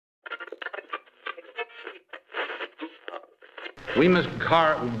We must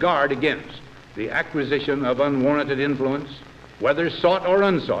guard against the acquisition of unwarranted influence, whether sought or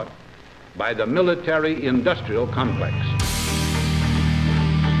unsought, by the military-industrial complex.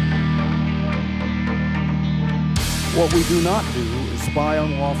 What we do not do is spy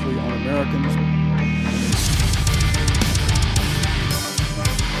unlawfully on Americans.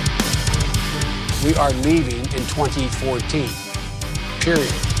 We are leaving in 2014,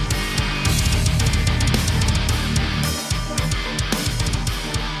 period.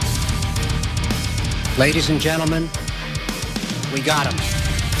 Ladies and gentlemen, we got him.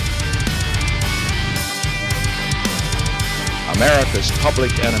 America's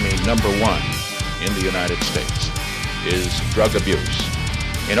public enemy number one in the United States is drug abuse.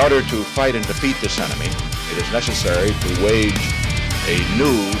 In order to fight and defeat this enemy, it is necessary to wage a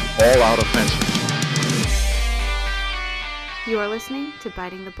new all-out offensive. You are listening to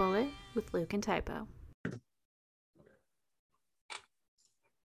Biting the Bullet with Luke and Typo.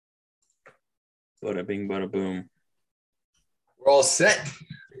 Bada bing, bada boom. We're all set.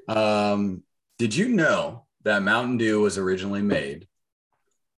 Did you know that Mountain Dew was originally made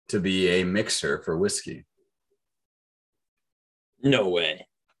to be a mixer for whiskey? No way.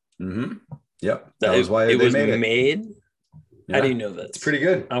 Mm-hmm. Yep. That was why it they was made it. made. Yeah. How do you know that? It's pretty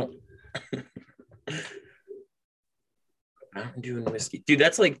good. Oh. Mountain Dew and whiskey. Dude,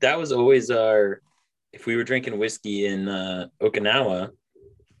 that was always our, if we were drinking whiskey in Okinawa,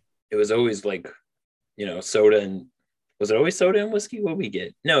 it was always like, soda and, was it always soda and whiskey? What we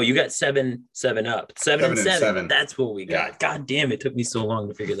get? No, you got 7 Up. 7 and 7. That's what we got. Yeah. God damn, it took me so long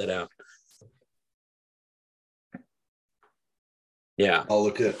to figure that out. Yeah.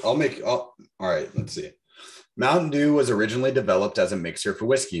 All right, let's see. Mountain Dew was originally developed as a mixer for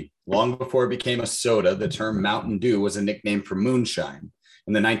whiskey. Long before it became a soda, the term Mountain Dew was a nickname for moonshine.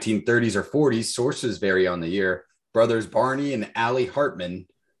 In the 1930s or 40s, sources vary on the year, brothers Barney and Allie Hartman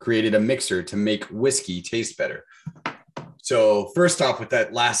created a mixer to make whiskey taste better. So first off, with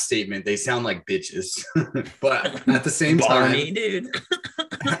that last statement, they sound like bitches. But at the same time, Barney, dude.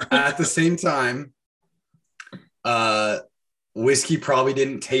 at the same time, whiskey probably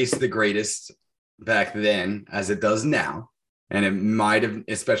didn't taste the greatest back then as it does now. And it might have,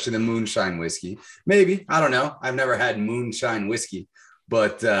 especially the moonshine whiskey. Maybe, I don't know. I've never had moonshine whiskey,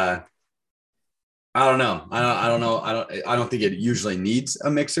 but I don't know. I don't know. I don't think it usually needs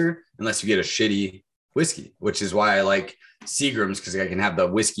a mixer unless you get a shitty whiskey, which is why I like Seagram's, because I can have the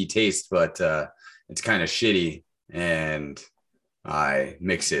whiskey taste, but it's kind of shitty, and I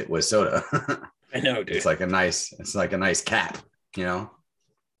mix it with soda. I know, dude. It's like a nice cap, Yeah.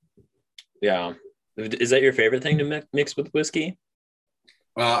 Is that your favorite thing to mix with whiskey?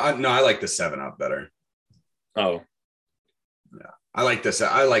 No, I like the 7-Up better. Oh. Yeah. I like this.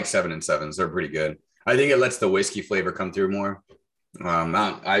 I like 7 and 7s. They're pretty good. I think it lets the whiskey flavor come through more.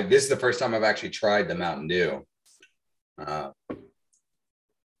 This is the first time I've actually tried the Mountain Dew.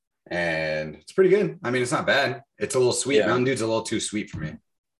 And it's pretty good. I mean, it's not bad. It's a little sweet. Yeah. Mountain Dew's a little too sweet for me.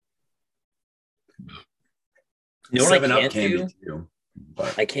 You know what I can't do? Too,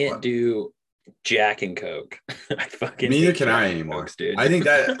 but I can't do Jack and Coke. I fucking neither can I anymore, Cokes, dude. I think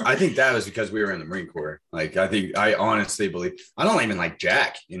that was because we were in the Marine Corps. Like, I honestly believe I don't even like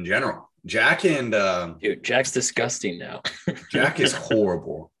Jack in general. Jack and dude, Jack's disgusting now. Jack is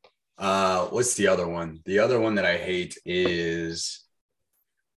horrible. What's the other one? The other one that I hate is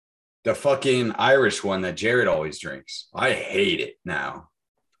the fucking Irish one that Jared always drinks. I hate it now.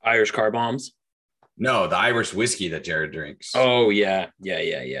 Irish car bombs? No, the Irish whiskey that Jared drinks. Oh yeah.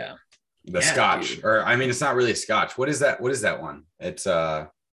 The Scotch, dude. Or I mean, it's not really Scotch. What is that? What is that one? It's doesn't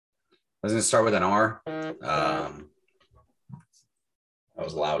it start with an R? That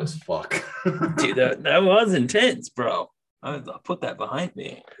was loud as fuck. Dude, that was intense, bro. I'll put that behind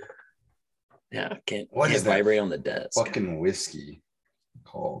me. Yeah, I can't vibrate on the desk. Fucking whiskey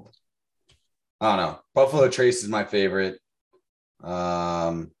called. I don't know. Buffalo Trace is my favorite.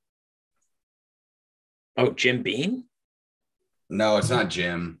 Oh, Jim Beam? No, it's not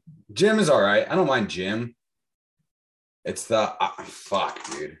Jim. Jim is all right. I don't mind Jim. It's the fuck,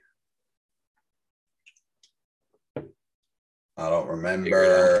 dude. I don't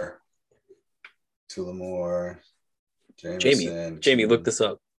remember. Tullamore. Jamie, look this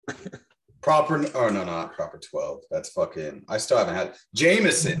up. Not Proper 12. That's fucking. I still haven't had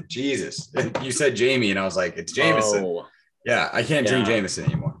Jameson. Jesus, you said Jamie, and I was like, it's Jameson. Oh. Yeah, I can't drink Jameson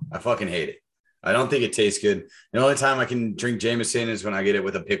anymore. I fucking hate it. I don't think it tastes good. The only time I can drink Jameson is when I get it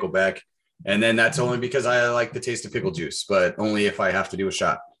with a pickleback, and then that's only because I like the taste of pickle juice, but only if I have to do a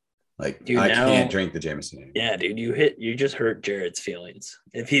shot. Like, dude, I can't drink the Jameson anymore. Yeah, dude, you just hurt Jared's feelings.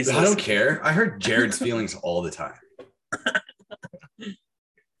 If he's I don't care. I hurt Jared's feelings all the time.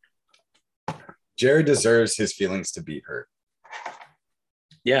 Jared deserves his feelings to be hurt.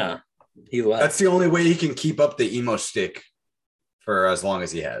 Yeah, he left. That's the only way he can keep up the emo stick for as long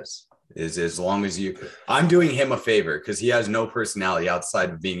as he has. Is as long as you. I'm doing him a favor because he has no personality outside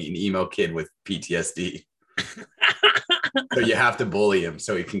of being an emo kid with PTSD. So you have to bully him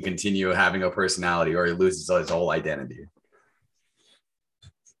so he can continue having a personality, or he loses his whole identity.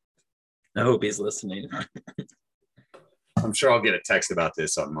 I hope he's listening. I'm sure I'll get a text about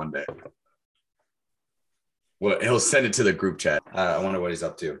this on Monday. Well, he'll send it to the group chat. I wonder what he's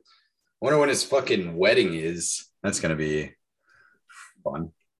up to. I wonder when his fucking wedding is. That's going to be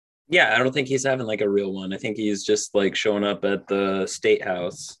fun. Yeah, I don't think he's having like a real one. I think he's just like showing up at the state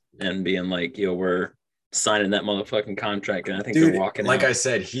house and being like, yo, we're signing that motherfucking contract. And I think they're walking like out. I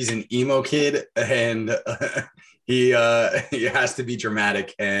said, he's an emo kid and he has to be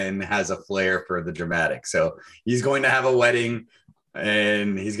dramatic and has a flair for the dramatic. So he's going to have a wedding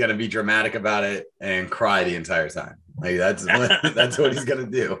and he's going to be dramatic about it and cry the entire time. Like that's what he's going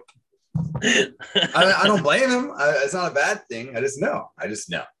to do. I don't blame him. It's not a bad thing. I just know.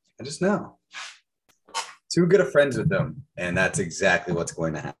 Too good of friends with them. And that's exactly what's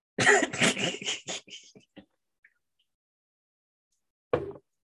going to happen.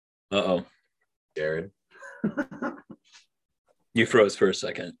 Uh-oh. Jared. You froze for a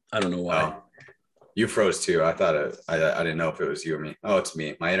second. I don't know why. Oh, you froze too. I thought I didn't know if it was you or me. Oh, it's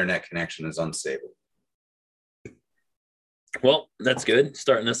me. My internet connection is unstable. Well, that's good.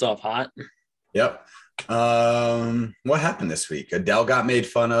 Starting us off hot. Yep. What happened this week? Adele got made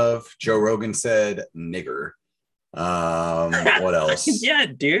fun of. Joe Rogan said nigger. What else? Yeah,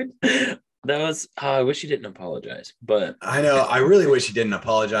 dude. That was I wish he didn't apologize, but I know. I really wish he didn't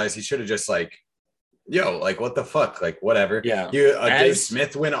apologize. He should have just like, yo, like what the fuck? Like whatever. Yeah. Dave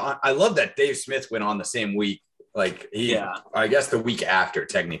Smith went on. I love that Dave Smith went on the same week. Like I guess the week after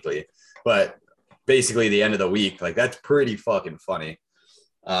technically, but basically the end of the week. Like that's pretty fucking funny.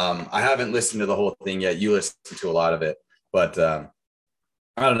 I haven't listened to the whole thing yet. You listened to a lot of it, but I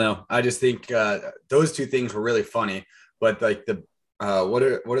don't know. I just think those two things were really funny. But like what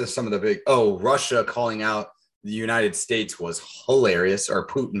are some of the big? Oh, Russia calling out the United States was hilarious, or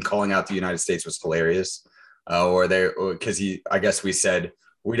Putin calling out the United States was hilarious. Because I guess we said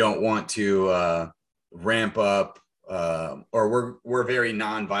we don't want to ramp up, or we're very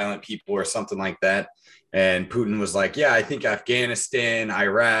nonviolent people, or something like that. And Putin was like, yeah, I think Afghanistan,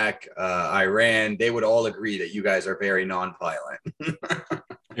 Iraq, Iran, they would all agree that you guys are very nonviolent.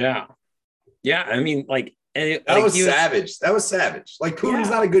 Yeah. I mean, like, that was savage. That was savage. Like, Putin's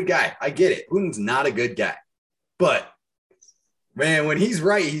not a good guy. I get it. Putin's not a good guy. But, man, when he's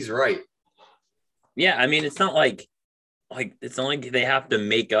right, he's right. Yeah, I mean, it's not like they have to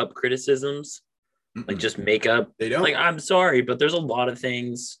make up criticisms. Like, just make up. They don't. Like, I'm sorry, but there's a lot of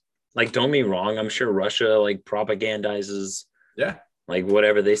things. Like, don't be wrong. I'm sure Russia, like, propagandizes. Yeah. Like,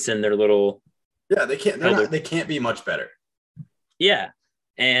 whatever. They send their little. Yeah, they can't. They can't be much better. Yeah.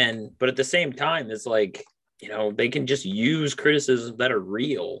 But at the same time, it's like, you know, they can just use criticisms that are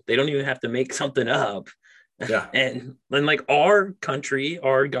real. They don't even have to make something up. Yeah. And like our country,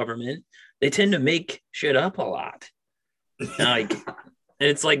 our government, they tend to make shit up a lot. Like, and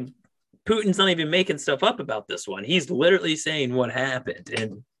it's like Putin's not even making stuff up about this one. He's literally saying what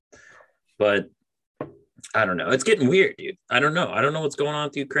happened. But I don't know. It's getting weird, dude. I don't know what's going on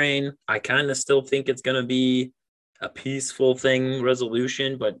with Ukraine. I kind of still think it's going to be a peaceful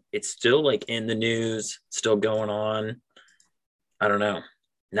resolution, but it's still like in the news, still going on. I don't know.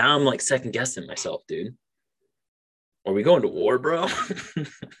 Now I'm like second guessing myself, dude. Are we going to war, bro?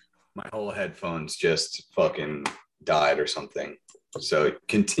 My whole headphones just fucking died or something. So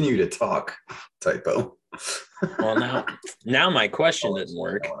continue to talk, typo. Well, now my question didn't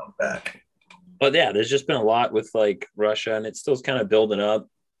work. I'm back. But yeah, there's just been a lot with like Russia, and it's still kind of building up.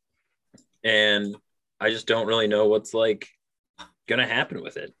 And I just don't really know what's like going to happen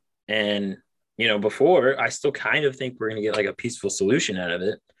with it. And, you know, before I still kind of think we're going to get like a peaceful solution out of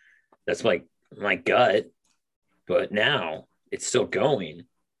it. That's like my gut. But now it's still going.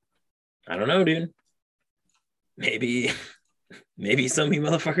 I don't know, dude. Maybe some of you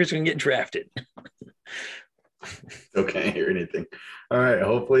motherfuckers can get drafted. Still can't hear anything. All right.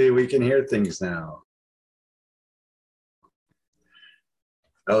 Hopefully we can hear things now.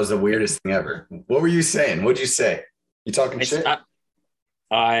 That was the weirdest thing ever. What were you saying? What'd you say? You talking shit?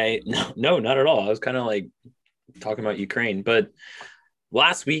 No, not at all. I was kind of like talking about Ukraine, but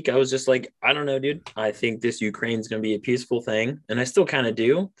last week I was just like, I don't know, dude. I think this Ukraine's going to be a peaceful thing. And I still kind of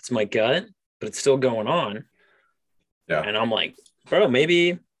do. It's my gut, but it's still going on. Yeah. And I'm like, bro,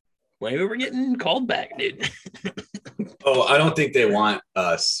 maybe we're getting called back, dude. Oh, I don't think they want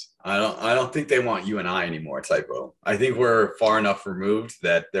us. I don't think they want you and I anymore, Typo. I think we're far enough removed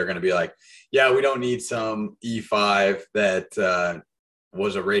that they're going to be like, yeah, we don't need some E5 that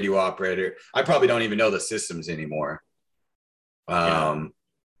was a radio operator. I probably don't even know the systems anymore. Yeah.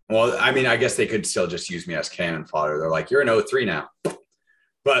 Well, I mean, I guess they could still just use me as cannon fodder. They're like, you're an O3 now.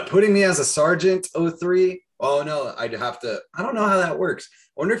 But putting me as a sergeant O3, oh no, I'd have to, I don't know how that works.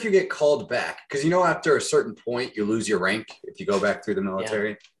 I wonder if you get called back. Because after a certain point, you lose your rank if you go back through the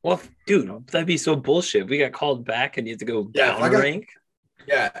military. Yeah. Well, dude, that'd be so bullshit. We got called back and you have to go down rank.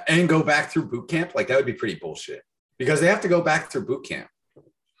 Yeah, and go back through boot camp. Like, that would be pretty bullshit. Because they have to go back through boot camp.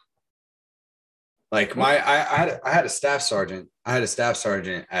 Like I had a staff sergeant. I had a staff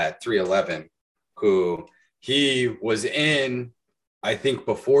sergeant at 311 who he was in, I think,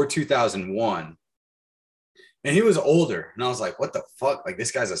 before 2001. And he was older. And I was like, what the fuck? Like,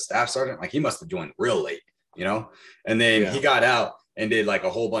 this guy's a staff sergeant? Like, he must have joined real late, And then he got out and did like a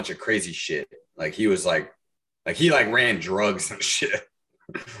whole bunch of crazy shit. Like, he was like he like ran drugs and shit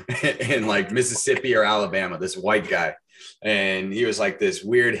in like Mississippi or Alabama, this white guy. And he was like this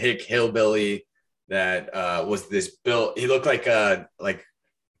weird hick hillbilly that was this built. He looked like a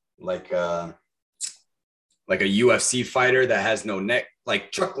UFC fighter that has no neck, like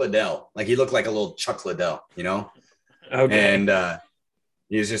Chuck Liddell. Like, he looked like a little Chuck Liddell, Okay. And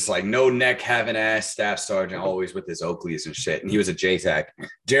he was just like no neck, having ass staff sergeant, always with his Oakleys and shit. And he was a JTAC.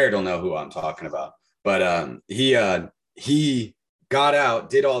 Jared will know who I'm talking about. But he got out,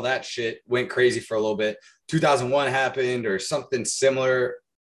 did all that shit, went crazy for a little bit. 2001 happened or something similar.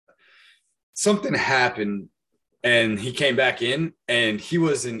 Something happened and he came back in, and he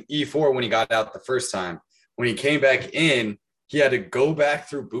was an E4 when he got out the first time. When he came back in, he had to go back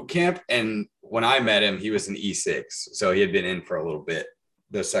through boot camp. And when I met him, he was an E6. So he had been in for a little bit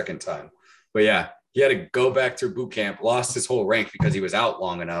the second time. But yeah, he had to go back through boot camp, lost his whole rank because he was out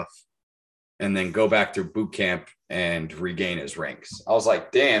long enough, and then go back through boot camp and regain his ranks. I was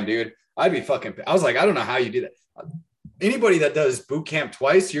like, damn, dude, I was like, I don't know how you do that. Anybody that does boot camp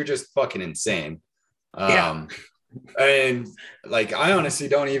twice, you're just fucking insane. And like, I honestly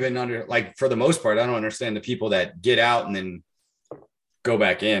don't even for the most part, I don't understand the people that get out and then go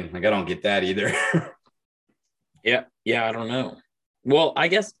back in. Like, I don't get that either. Yeah, I don't know. Well, I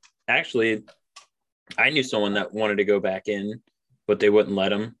guess actually I knew someone that wanted to go back in, but they wouldn't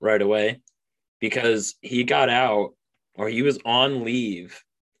let him right away because he got out, or he was on leave,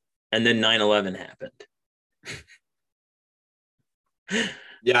 and then 9/11 happened.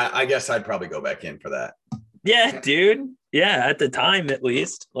 Yeah, I guess I'd probably go back in for that. Yeah, dude. Yeah, at the time, at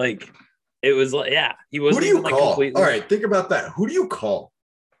least, like, it was like, yeah, he wasn't. Who do you even, like, call? completely... All right, think about that. Who do you call?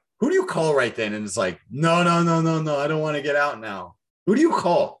 Who do you call right then? And it's like, no, I don't want to get out now. Who do you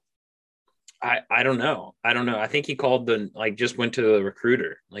call? I don't know. I think he called just went to the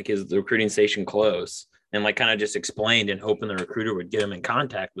recruiter, like the recruiting station close, and like kind of just explained and hoping the recruiter would get him in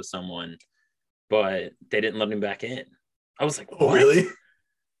contact with someone, but they didn't let him back in. I was like, what? Oh, really?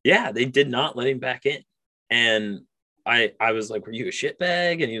 Yeah, they did not let him back in. And I was like, were you a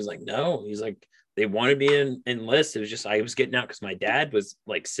shitbag? And he was like, no. He's like, they wanted me in enlist. It was just, I was getting out because my dad was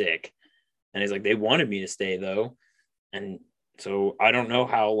like sick. And he's like, they wanted me to stay though. And so I don't know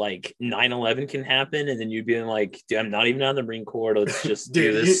how like 9/11 can happen. And then you'd be like, dude, I'm not even on the Marine Corps. Let's just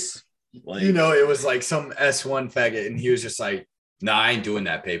do this. It was like some S1 faggot. And he was just like, nah, I ain't doing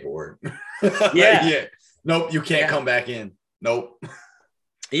that paperwork. Yeah. Nope, you can't come back in. Nope.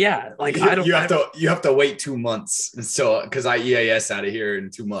 Yeah, like you have to wait 2 months. So because I EAS out of here in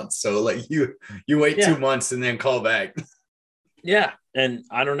 2 months. So like you wait 2 months and then call back. Yeah, and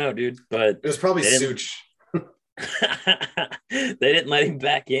I don't know, dude, but it was probably Such. They didn't let him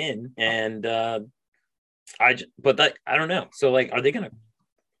back in, and I don't know. So like, are they gonna?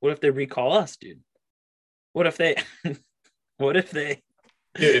 What if they recall us, dude? What if they?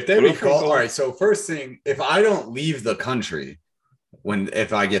 Dude, if they recall, all right. So first thing, if I don't leave the country,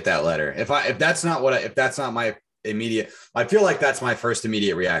 if I get that letter, if that's not my immediate, I feel like that's my first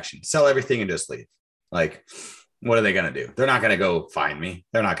immediate reaction. Sell everything and just leave. Like, what are they gonna do? They're not gonna go find me.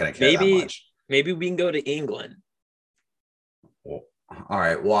 They're not gonna care that much. Maybe we can go to England. Well, all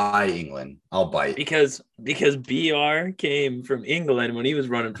right, why England? I'll bite. Because BR came from England when he was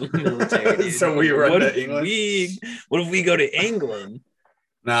running for the military. So we run to England. What if we go to England?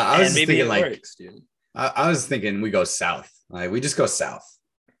 No, I was thinking works, dude. I was thinking we go south. Like, we just go south.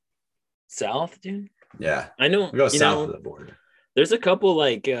 South, dude? Yeah. I know. We go south of the border. There's a couple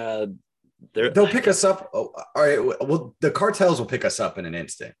like they'll pick us up. Oh, all right. Well, the cartels will pick us up in an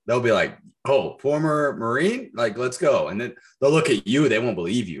instant. They'll be like, oh, former Marine? Like, let's go. And then they'll look at you. They won't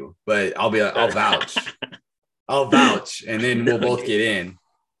believe you. But I'll be like, I'll vouch. I'll vouch. And then we'll both get in.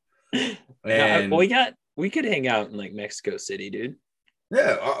 And we could hang out in like Mexico City, dude.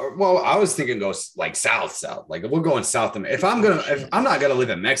 yeah, well, I was thinking go like south. Like we're going south. If I'm not gonna live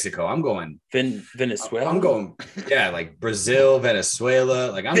in Mexico, I'm going Venezuela. I'm going, yeah, like Brazil,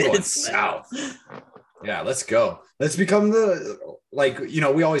 Venezuela. Like I'm going south. Yeah, let's go. Let's become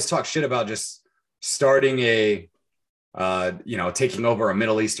we always talk shit about just starting taking over a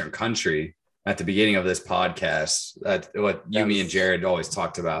Middle Eastern country at the beginning of this podcast. That's what me and Jared always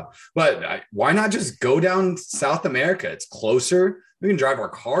talked about. But why not just go down South America? It's closer. We can drive our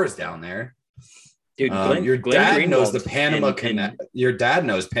cars down there. Dude, your dad knows the Panama Canal. Your dad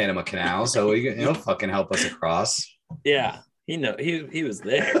knows Panama Canal, so he'll fucking help us across. Yeah, he was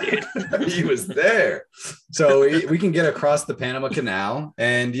there, dude. He was there. So we can get across the Panama Canal,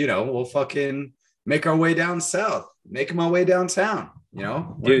 and we'll fucking make our way down south, making my way downtown.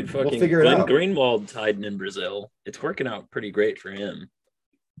 Dude, we'll figure it out. Greenwald's hiding in Brazil. It's working out pretty great for him.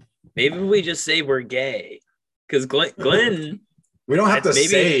 Maybe we just say we're gay, because Glenn. We don't have to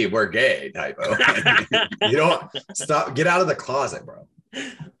say we're gay, Typo. You don't stop. Get out of the closet, bro.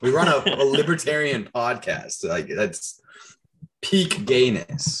 We run a libertarian podcast. Like that's peak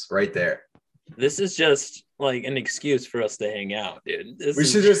gayness right there. This is just like an excuse for us to hang out, dude. We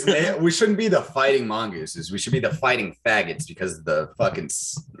shouldn't be the fighting mongooses. We should be the fighting faggots because of the fucking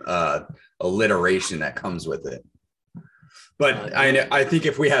alliteration that comes with it. But I think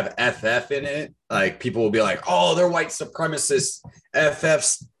if we have FF in it, like people will be like, oh, they're white supremacists.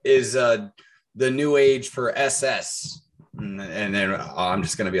 FF is the new age for SS. And then I'm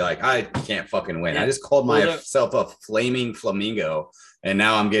just going to be like, I can't fucking win. Yeah. I just called myself a flaming flamingo. And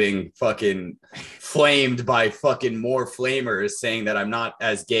now I'm getting fucking flamed by fucking more flamers saying that I'm not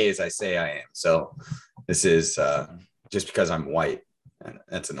as gay as I say I am. So this is just because I'm white. And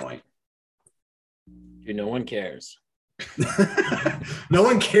that's annoying. Dude, no one cares. No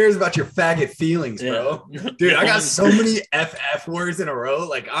one cares about your faggot feelings, bro. Yeah. Dude, I got so many FF words in a row.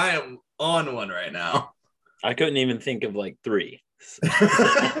 Like I am on one right now. I couldn't even think of like 3.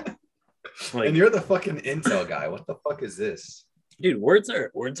 And you're the fucking intel guy. What the fuck is this? Dude, words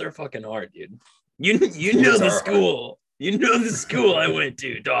are fucking hard, dude. You know the school. Hard. You know the school I went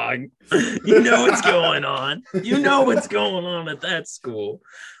to, dog. You know what's going on. You know what's going on at that school.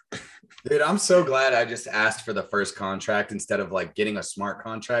 Dude, I'm so glad I just asked for the first contract instead of like getting a smart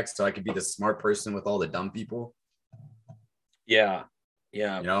contract so I could be the smart person with all the dumb people. Yeah.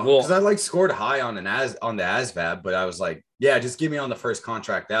 Yeah. Because I like scored high on the ASVAB, but I was like, yeah, just give me on the first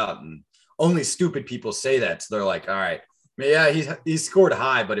contract out. And only stupid people say that. So they're like, all right, yeah, he scored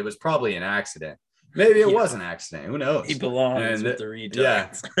high, but it was probably an accident. Maybe it was an accident. Who knows? He belongs with the retards.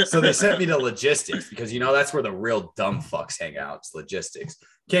 Yeah. So they sent me to logistics because, that's where the real dumb fucks hang out. It's logistics.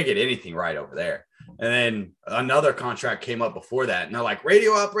 Can't get anything right over there. And then another contract came up before that. And they're like,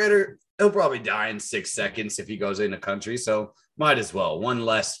 radio operator, he'll probably die in 6 seconds if he goes in the country. So might as well. One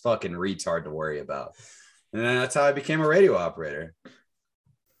less fucking retard to worry about. And then that's how I became a radio operator.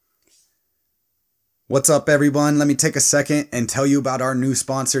 What's up, everyone? Let me take a second and tell you about our new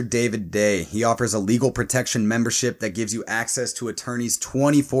sponsor, David Day. He offers a legal protection membership that gives you access to attorneys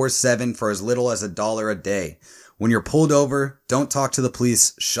 24/7 for as little as $1 a day. When you're pulled over, don't talk to the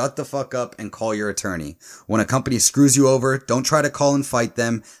police, shut the fuck up and call your attorney. When a company screws you over, don't try to call and fight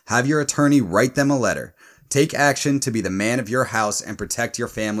them. Have your attorney write them a letter. Take action to be the man of your house and protect your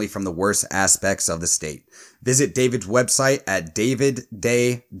family from the worst aspects of the state. Visit David's website at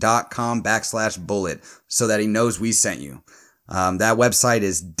davidday.com/bullet so that he knows we sent you. That website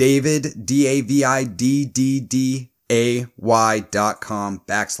is David,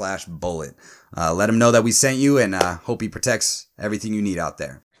 DAVIDDAY.com/bullet. Let him know that we sent you and hope he protects everything you need out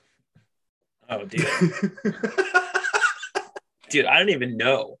there. Oh, dude. Dude, I don't even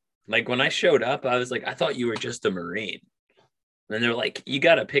know. Like when I showed up, I was like, I thought you were just a Marine. And they're like, you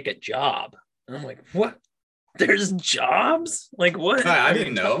got to pick a job. And I'm like, what? There's jobs? Like what? I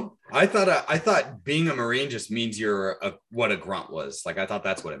didn't know. I thought being a Marine just means you're what a grunt was. Like I thought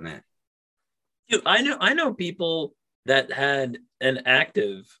that's what it meant. Dude, I know people that had an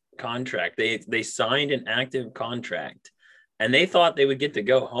active contract. They signed an active contract and they thought they would get to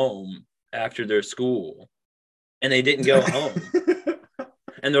go home after their school. And they didn't go home.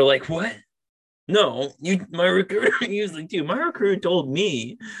 And they're like, what? No, my recruiter, he was like, dude, my recruiter told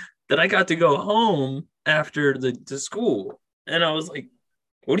me that I got to go home after the school. And I was like,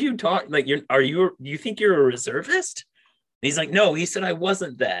 what are you talking? Like, do you think you're a reservist? And he's like, no, he said I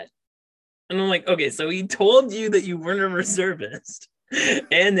wasn't that. And I'm like, okay, so he told you that you weren't a reservist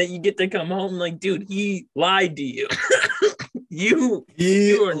and that you get to come home. Like, dude, he lied to you. you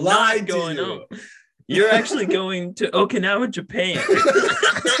are not going home. You're actually going to Okinawa, Japan.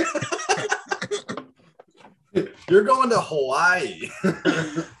 You're going to Hawaii.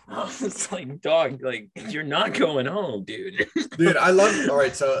 It's like, dog, like, you're not going home, dude. Dude, I love. All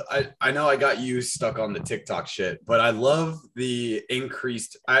right, so I know I got you stuck on the TikTok shit, but I love the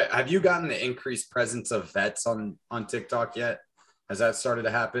increased. Have you gotten the increased presence of vets on TikTok yet? Has that started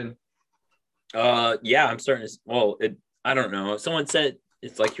to happen? Yeah, I'm starting to. Well, I don't know. Someone said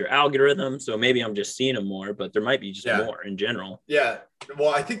it's like your algorithm, so maybe I'm just seeing them more, but there might be just more in general. Yeah,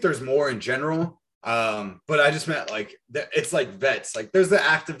 well, I think there's more in general. But I just meant like it's like vets. Like there's the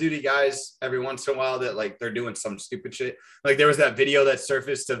active duty guys every once in a while that like they're doing some stupid shit. Like there was that video that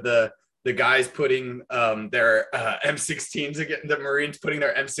surfaced of the guys putting their M16s against the Marines putting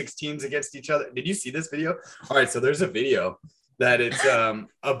their M16s against each other. Did you see this video? All right, so there's a video that it's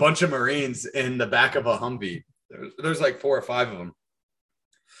a bunch of Marines in the back of a Humvee. There's like 4 or 5 of them.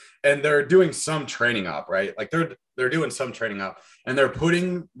 And they're doing some training op, right? Like they're doing some training op, and they're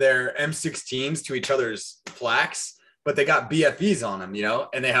putting their M16s to each other's flaks, but they got BFEs on them, you know,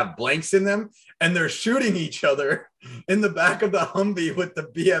 and they have blanks in them, and they're shooting each other in the back of the Humvee with the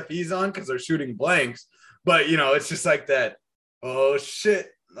BFEs on because they're shooting blanks. But you know, it's just like that. Oh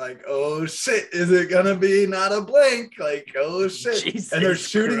shit! Like, oh shit, is it gonna be not a blank? Like, oh shit. Jesus and they're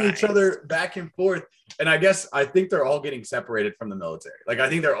shooting Christ. Each other back and forth. And I think they're all getting separated from the military. Like, I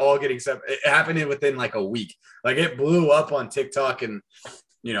think they're all getting separated. It happened within like a week. Like, it blew up on TikTok, and,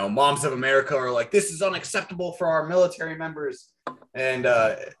 you know, Moms of America are like, this is unacceptable for our military members. And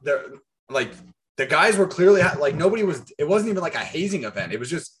they're like, the guys were clearly like, it wasn't even like a hazing event. It was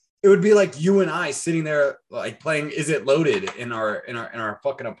just, it would be like you and I sitting there, like playing Is It Loaded in our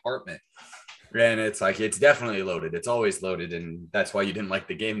fucking apartment. And it's like, it's definitely loaded. It's always loaded. And that's why you didn't like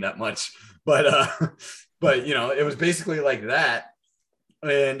the game that much. But you know, it was basically like that.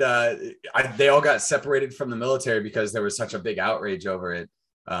 And they all got separated from the military because there was such a big outrage over it.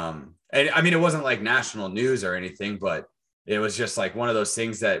 And I mean, it wasn't like national news or anything, but it was just like one of those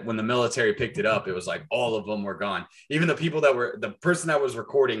things that when the military picked it up, it was like all of them were gone. Even the person that was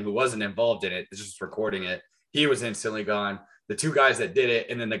recording who wasn't involved in it, just recording it, he was instantly gone. The 2 guys that did it,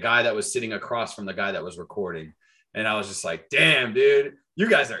 and then the guy that was sitting across from the guy that was recording. And I was just like, damn, dude, you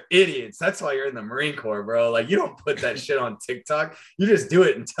guys are idiots. That's why you're in the Marine Corps, bro. Like, you don't put that shit on TikTok. You just do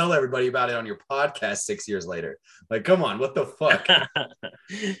it and tell everybody about it on your podcast 6 years later. Like, come on, what the fuck?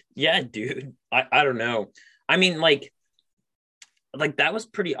 Yeah, dude. I don't know. I mean, like that was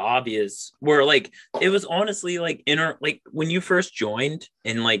pretty obvious, where like it was honestly like like when you first joined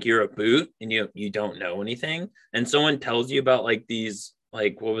and like you're a boot and you don't know anything, and someone tells you about like these,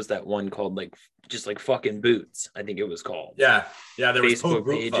 like, what was that one called, like just like fucking boots, I think it was called. Yeah there was Facebook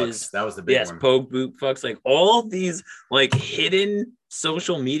pages. That was the big one. Yes, Pogue Boot Fucks, like all of these like hidden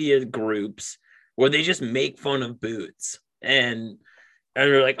social media groups where they just make fun of boots, and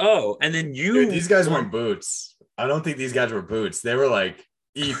they're like, oh, and then Dude, these guys weren't boots. I don't think these guys were boots. They were like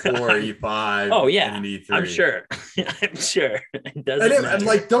E4, E5. Oh yeah, and E3. I'm sure. I'm sure. It doesn't and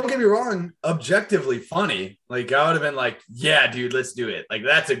like, don't get me wrong, objectively funny. Like, I would have been like, yeah, dude, let's do it. Like,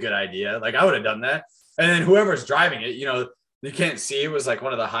 that's a good idea. Like, I would have done that. And then whoever's driving it, you know, you can't see. It was like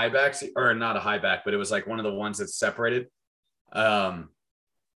one of the high backs, or not a high back, but it was like one of the ones that's separated.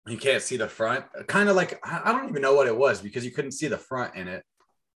 You can't see the front. Kind of like, I don't even know what it was because you couldn't see the front in it.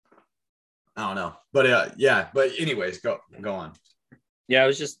 I don't know, but yeah. But anyways, go on. Yeah, I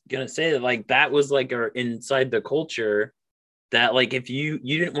was just gonna say that, like, that was like our inside the culture, that like if you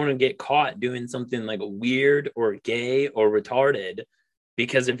didn't want to get caught doing something like weird or gay or retarded,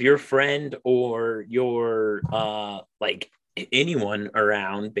 because if your friend or your like anyone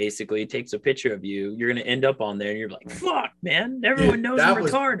around basically takes a picture of you, you're gonna end up on there and you're like, fuck, man, everyone knows I'm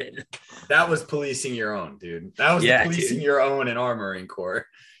retarded. That was policing your own, dude. That was policing your own in our Marine Corps.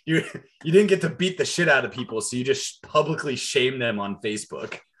 You didn't get to beat the shit out of people, so you just publicly shame them on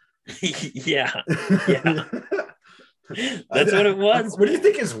Facebook. yeah. That's what it was. What do you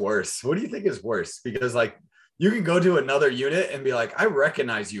think is worse? Because like, you can go to another unit and be like, I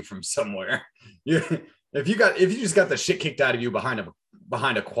recognize you from somewhere. If you just got the shit kicked out of you behind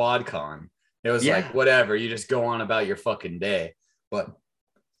a quad con, it was like, whatever, you just go on about your fucking day. But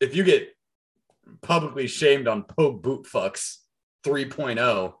if you get publicly shamed on Pogue Boot Fucks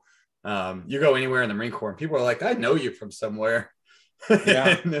 3.0, you go anywhere in the Marine Corps and people are like, I know you from somewhere.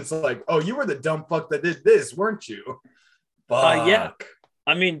 Yeah. And it's like, oh, you were the dumb fuck that did this, weren't you? Yeah.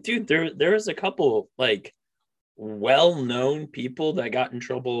 I mean, dude, there was a couple like well-known people that got in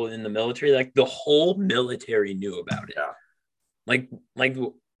trouble in the military. Like the whole military knew about it. Yeah. Like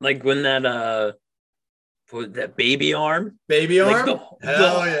when that that baby arm. Baby Arm? The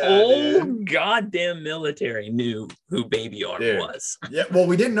Hell yeah, whole dude. goddamn military knew who Baby Arm Dude. was. Yeah, well,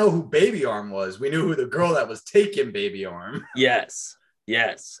 we didn't know who Baby Arm was. We knew who the girl that was taking Baby Arm. Yes.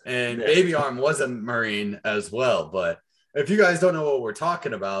 And Yeah. Baby Arm was a Marine as well. But if you guys don't know what we're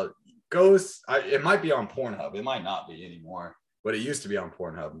talking about, it might be on Pornhub. It might not be anymore, but it used to be on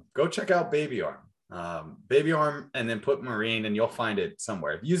Pornhub. Go check out Baby Arm. Baby Arm, and then put Marine, and you'll find it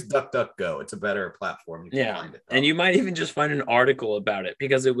somewhere. Use DuckDuckGo. It's a better platform. You can find it. And you might even just find an article about it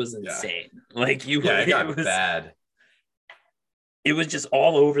because it was insane. Like it got bad. It was just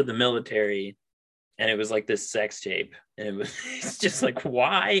all over the military, and it was like this sex tape, and it's just like,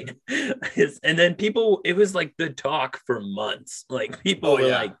 why? And then people, it was like the talk for months. Like people were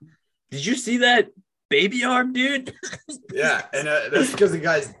like, "Did you see that Baby Arm, dude?" Yeah, and that's because the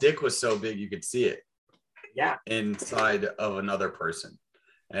guy's dick was so big you could see it. Yeah, inside of another person,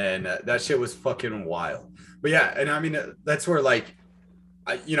 and that shit was fucking wild. But yeah, and I mean that's where like,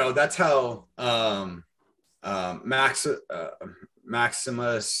 that's how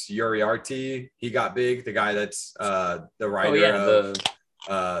Maximus Uriarte, he got big. The guy that's the writer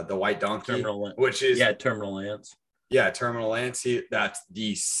of the White Donkey, which is Terminal Lance. Yeah, Terminal Lance. That's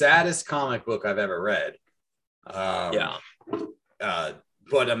the saddest comic book I've ever read. But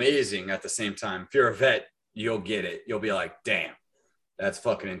amazing at the same time. If you're a vet, you'll get it. You'll be like, damn, that's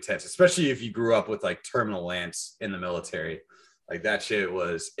fucking intense. Especially if you grew up with like Terminal Lance in the military. Like that shit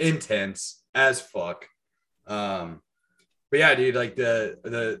was intense as fuck. But yeah, dude, like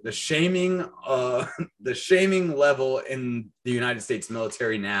the shaming the shaming level in the United States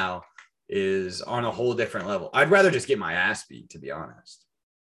military now is on a whole different level. I'd rather just get my ass beat, to be honest.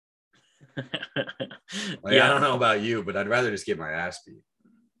 I don't know about you, but I'd rather just get my ass beat.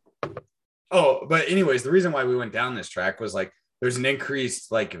 Oh, but anyways, the reason why we went down this track was like there's an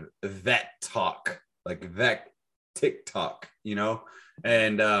increased like vet talk, like vet TikTok,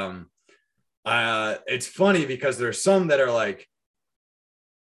 and it's funny because there's some that are like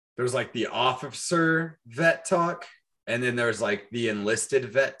there's like the officer vet talk, and then there's like the enlisted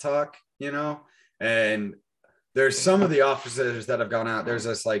vet talk, and there's some of the officers that have gone out. There's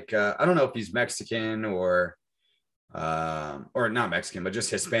this like I don't know if he's Mexican or not Mexican, but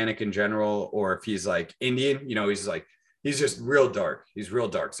just Hispanic in general, or if he's like Indian, he's just real dark. He's real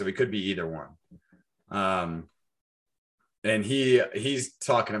dark. So he could be either one. And he's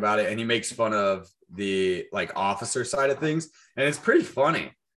talking about it, and he makes fun of the like officer side of things. And it's pretty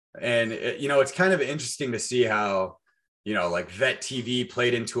funny. And it's kind of interesting to see how, like vet TV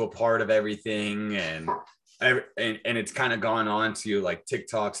played into a part of everything, and it's kind of gone on to like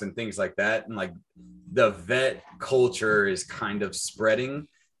TikToks and things like that. And like the vet culture is kind of spreading,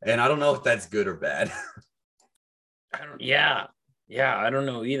 and I don't know if that's good or bad. I don't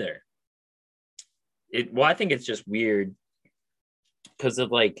know either. I think it's just weird because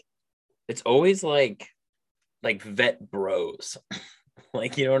of like, it's always like vet bros.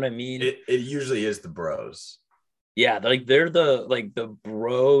 Like, you know what I mean? It usually is the bros. Yeah, like they're the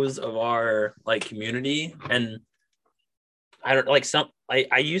bros of our like community, and I don't like some.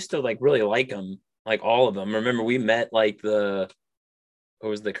 I used to like really like them, like all of them. Remember, we met like what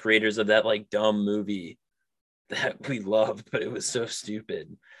was the creators of that like dumb movie that we loved, but it was so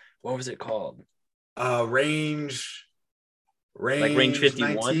stupid. What was it called? Range like Range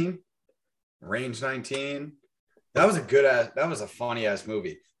 51. 19? Range 19. That was a funny ass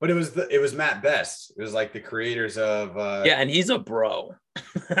movie. But it was Matt Best. It was like the creators of and he's a bro.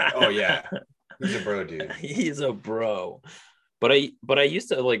 Oh yeah. He's a bro, dude. He's a bro. But I used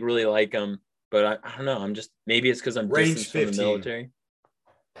to like really like him, but I don't know. I'm just, maybe it's because I'm Range 15 from the military.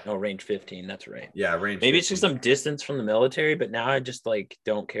 Oh, Range 15, that's right. Yeah, Range Maybe 15. it's just some distance from the military, but now I just like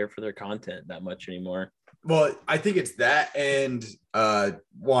don't care for their content that much anymore. Well, I think it's that, and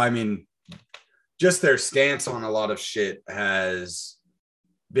just their stance on a lot of shit has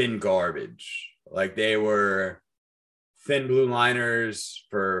been garbage. Like they were thin blue liners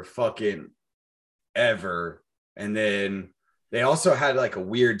for fucking ever, and then they also had like a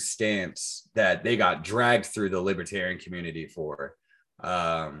weird stance that they got dragged through the libertarian community for.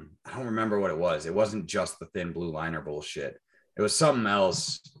 I don't remember what it was. It wasn't just the thin blue liner bullshit. It was something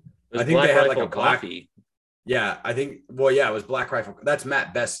else. I think they had like a coffee. Yeah, I think. Well, yeah, it was Black Rifle. That's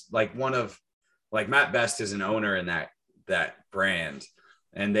Matt Best. Matt Best is an owner in that brand,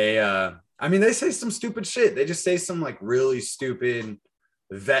 and they say some stupid shit. They just say some like really stupid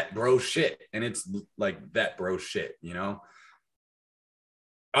vet bro shit, and it's like vet bro shit.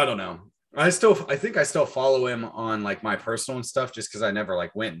 I don't know. I think I still follow him on like my personal stuff just because I never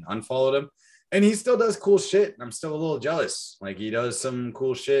like went and unfollowed him. And he still does cool shit. And I'm still a little jealous. Like he does some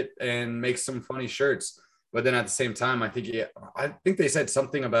cool shit and makes some funny shirts. But then at the same time, I think they said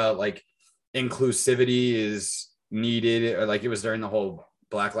something about like inclusivity is needed, or like it was during the whole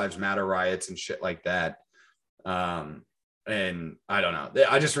Black Lives Matter riots and shit like that. And I don't know.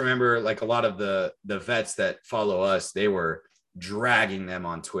 I just remember like a lot of the vets that follow us, they were dragging them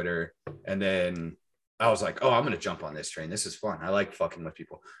on Twitter. And then I was like, oh, I'm going to jump on this train. This is fun. I like fucking with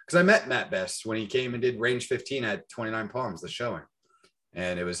people. Because I met Matt Best when he came and did Range 15 at 29 Palms, the showing.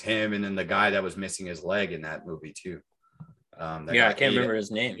 And it was him and then the guy that was missing his leg in that movie too. Yeah, I can't remember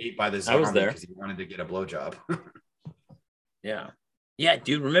his name. Ate by the I was zombie there because he wanted to get a blowjob. Yeah. Yeah,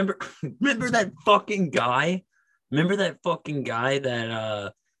 dude, remember that fucking guy? Remember that fucking guy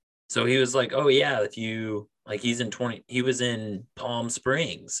that so he was like, "Oh yeah, if you like he was in Palm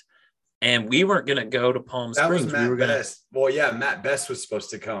Springs." And we weren't going to go to Palm That Springs. was Matt we were Best. Well, yeah, Matt Best was supposed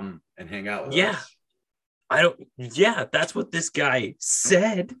to come and hang out with us. Yeah, that's what this guy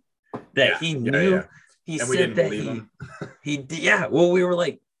said that he knew. Yeah. He And said we didn't that believe him. yeah, well, we were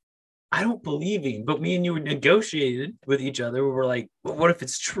like, I don't believe him, but me and you negotiated with each other. We were like, well, what if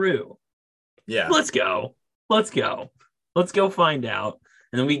it's true? Yeah. Let's go find out.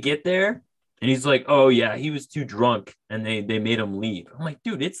 And then we get there and he's like, oh yeah, he was too drunk and they made him leave. I'm like,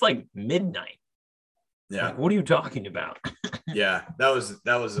 dude, it's like midnight. Yeah. Like, what are you talking about? Yeah. That was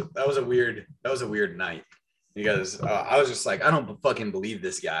a weird night because I was just like, I don't fucking believe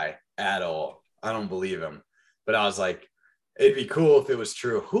this guy at all. I don't believe him. But I was like, it'd be cool if it was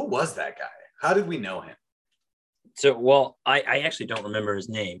true. Who was that guy? How did we know him? So, well, I actually don't remember his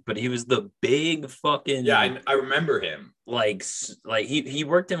name, but he was the big fucking I remember him. Like he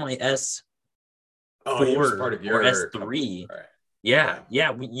worked in my S. Oh, he was part of your or S3. Right. Yeah.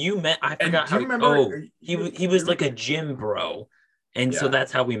 You met. I forgot how. He was like a gym bro, and so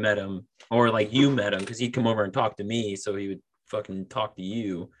that's how we met him, or like you met him because he'd come over and talk to me, so he would fucking talk to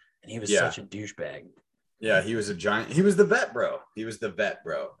you, and he was such a douchebag. Yeah, he was a giant. He was the vet bro.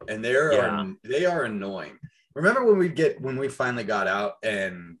 And they are annoying. Remember when we finally got out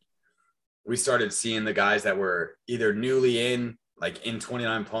and we started seeing the guys that were either newly in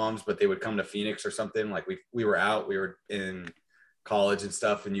 29 Palms, but they would come to Phoenix or something. Like we were in college and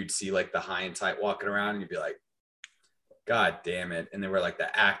stuff, and you'd see like the high and tight walking around, and you'd be like, God damn it. And they were like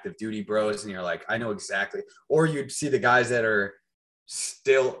the active duty bros, and you're like, I know exactly. Or you'd see the guys that are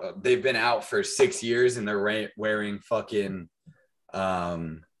still, they've been out for 6 years and they're wearing fucking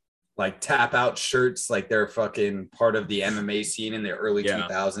like tap out shirts, like they're fucking part of the MMA scene in the early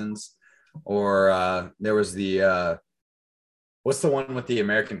 2000s. Or there was the what's the one with the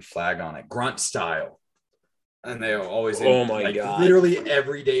American flag on it? Grunt Style. And they always God, literally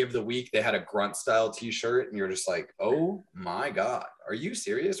every day of the week they had a Grunt Style t-shirt, and you're just like, oh my God, are you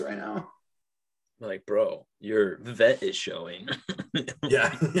serious right now? Like, bro, your vet is showing. Yeah.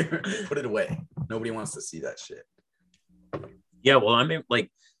 Put it away. Nobody wants to see that shit. Yeah, well, I mean, like,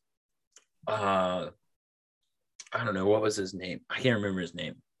 I don't know, what was his name? I can't remember his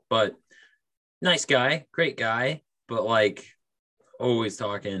name, but nice guy, great guy, but like always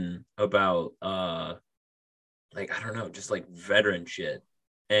talking about like, I don't know, just like veteran shit.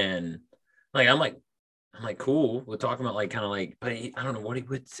 And like I'm like cool, we're talking about like kind of like, but I don't know what he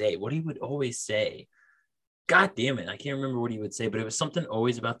would say, what he would always say. God damn it, I can't remember what he would say, but it was something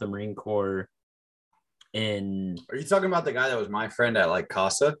always about the Marine Corps. And are you talking about the guy that was my friend at like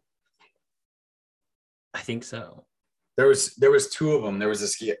Casa? I think so. There was two of them. There was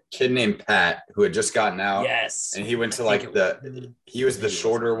this kid named Pat who had just gotten out. Yes. And he went to he was the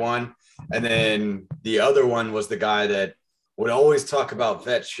shorter one. And then the other one was the guy that would always talk about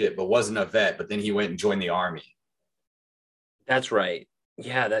vet shit, but wasn't a vet. But then he went and joined the army. That's right.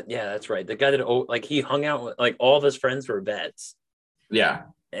 Yeah, that's right. The guy that like he hung out with, like, all of his friends were vets. Yeah.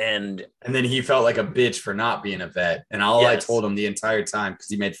 And then he felt like a bitch for not being a vet. And all I told him the entire time, because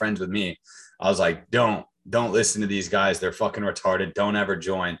he made friends with me, I was like, don't listen to these guys. They're fucking retarded. Don't ever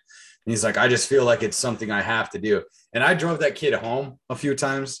join. And he's like, I just feel like it's something I have to do. And I drove that kid home a few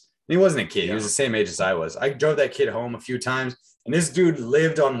times. And he wasn't a kid. He was the same age as I was. I drove that kid home a few times. And this dude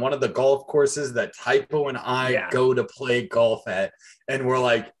lived on one of the golf courses that Typo and I go to play golf at. And we're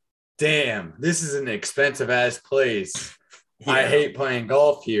like, damn, this is an expensive ass place. Yeah. I hate playing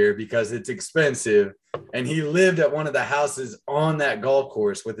golf here because it's expensive. And he lived at one of the houses on that golf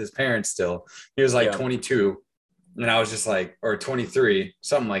course with his parents still. He was like 22. And I was just like, or 23,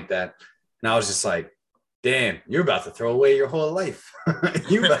 something like that. And I was just like, damn, you're about to throw away your whole life.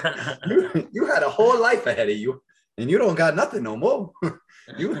 you had a whole life ahead of you. And you don't got nothing no more.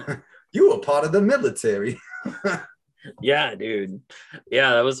 you were part of the military. Yeah, dude.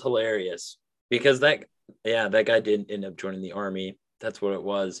 Yeah, that was hilarious. Because that guy did end up joining the army. That's what it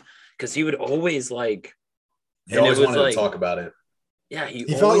was. Because he would always like, He And it always was wanted like, to talk about it. yeah, He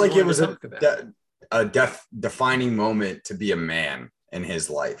felt always like it wanted was to talk about it. a defining moment to be a man in his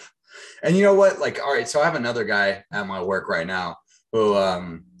life. And you know what? Like, all right, so I have another guy at my work right now who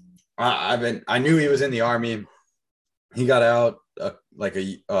I knew he was in the Army. He got out like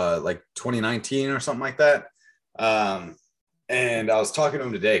 2019 or something like that. And I was talking to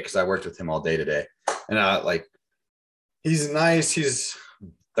him today because I worked with him all day today. And he's nice. He's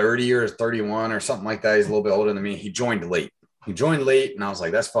 30 or 31 or something like that. He's a little bit older than me. He joined late. And I was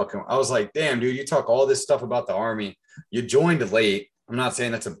like, I was like, damn, dude, you talk all this stuff about the Army. You joined late. I'm not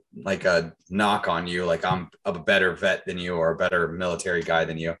saying that's a knock on you. Like I'm a better vet than you or a better military guy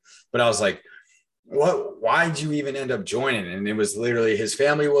than you. But I was like, why'd you even end up joining? And it was literally his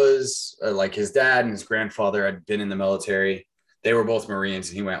family was like his dad and his grandfather had been in the military. They were both Marines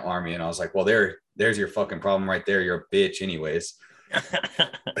and he went Army. And I was like, well, there's your fucking problem right there. You're a bitch anyways.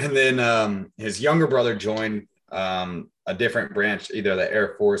 And then his younger brother joined a different branch, either the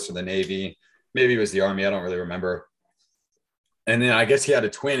Air Force or the Navy. Maybe it was the Army. I don't really remember. And then I guess he had a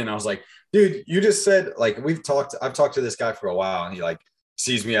twin. And I was like, dude, you just said, like, I've talked to this guy for a while and he like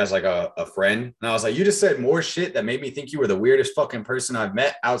sees me as like a friend. And I was like, you just said more shit that made me think you were the weirdest fucking person I've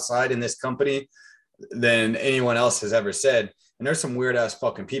met outside in this company than anyone else has ever said. And there's some weird ass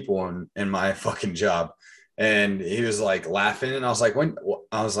fucking people in my fucking job. And he was like laughing. And I was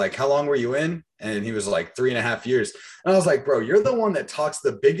like, how long were you in? And he was like 3.5 years. And I was like, bro, you're the one that talks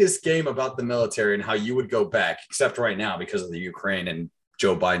the biggest game about the military and how you would go back, except right now because of the Ukraine and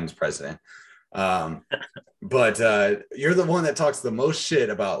Joe Biden's president. But you're the one that talks the most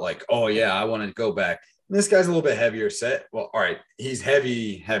shit about like, oh yeah, I want to go back. And this guy's a little bit heavier set. Well, all right. He's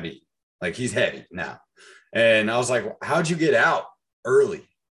heavy. Like he's heavy now. And I was like, how'd you get out early?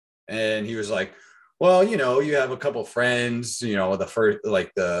 And he was like, well, you know, you have a couple friends, you know, the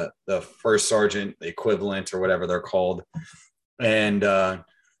first sergeant equivalent or whatever they're called. And,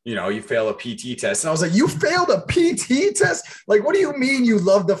 you know, you fail a PT test. And I was like, you failed a PT test? Like, what do you mean you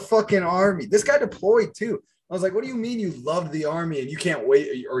love the fucking Army? This guy deployed too. I was like, what do you mean you love the Army and you can't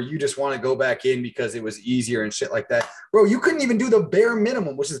wait or you just want to go back in because it was easier and shit like that? Bro, you couldn't even do the bare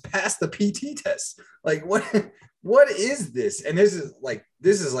minimum, which is pass the PT test. Like, what is this? And this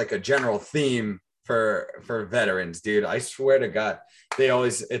is like a general theme for veterans, dude. I swear to God,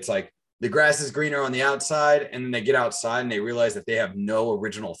 it's like the grass is greener on the outside, and then they get outside and they realize that they have no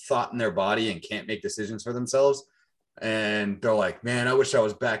original thought in their body and can't make decisions for themselves. And they're like, man, I wish I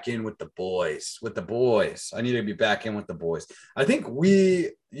was back in with the boys. I need to be back in with the boys. I think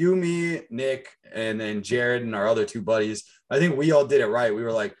you, me, Nick, and then Jared and our other two buddies, I think we all did it right. We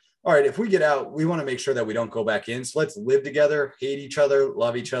were like, all right, if we get out, we want to make sure that we don't go back in. So let's live together, hate each other,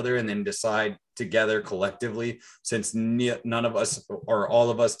 love each other, and then decide together collectively, since none of us or all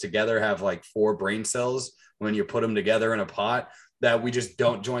of us together have like 4 brain cells when you put them together in a pot, that we just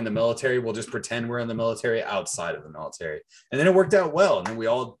don't join the military. We'll just pretend we're in the military outside of the military. And then it worked out well. And then we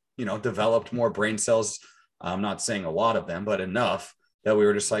all, you know, developed more brain cells. I'm not saying a lot of them, but enough that we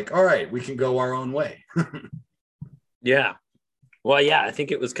were just like, all right, we can go our own way. Yeah. Well, yeah, I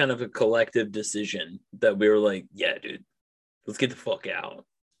think it was kind of a collective decision that we were like, yeah, dude, let's get the fuck out.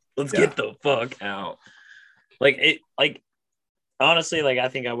 Get the fuck out. Honestly, like, I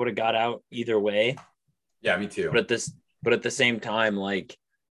think I would have got out either way. Yeah, me too. But at the same time, like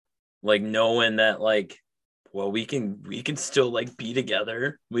knowing that, like, well, we can still like be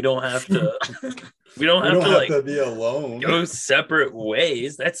together. We don't have to, we don't have to be alone. Go separate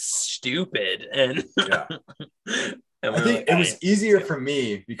ways. That's stupid. And yeah. I think it was easier for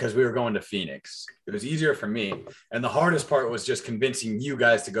me because we were going to Phoenix. It was easier for me. And the hardest part was just convincing you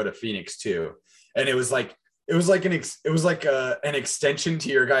guys to go to Phoenix too. And it was like an extension to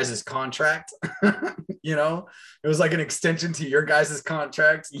your guys' contract. You know, it was like an extension to your guys'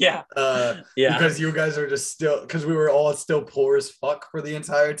 contract. Yeah. Yeah. Because you guys are just because we were all still poor as fuck for the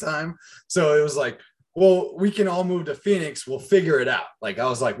entire time. So it was like, well, we can all move to Phoenix. We'll figure it out. Like, I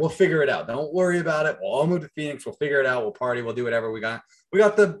was like, we'll figure it out. Don't worry about it. We'll all move to Phoenix. We'll figure it out. We'll party. We'll do whatever we got. We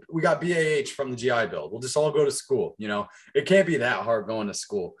got BAH from the GI Bill. We'll just all go to school. You know, it can't be that hard going to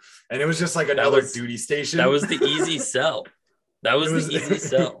school. And it was just like another duty station. That was the easy sell. Because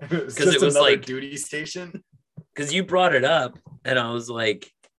it was like duty station. Because you brought it up and I was like,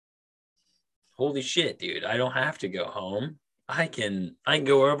 holy shit, dude, I don't have to go home. I can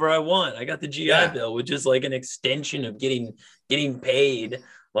go wherever I want. I got the GI Bill, which is like an extension of getting paid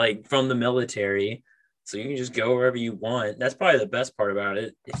like from the military. So you can just go wherever you want. That's probably the best part about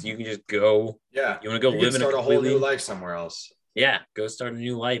it. If you can just go, you want to go live in a whole new life somewhere else. Yeah, go start a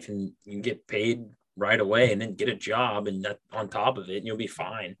new life and you can get paid right away and then get a job and that on top of it, and you'll be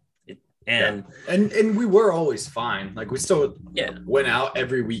fine. And and we were always fine. Like we still yeah, went out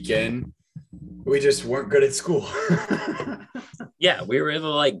every weekend. We just weren't good at school. yeah, we were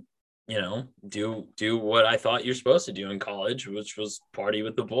able to like, you know, do what I thought you're supposed to do in college, which was party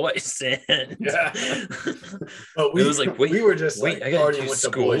with the boys. And Yeah. But it was like, wait, we were just wait, like I gotta partying do with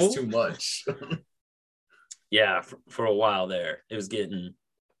school? the boys too much. Yeah, for a while there, it was getting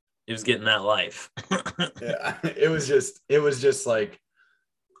that life. Yeah, it was just like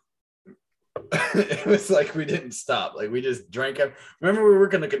it was like we didn't stop. Like we just drank up. Remember, we were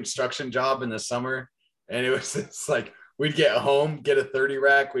working a construction job in the summer, and it was just like we'd get home, get a 30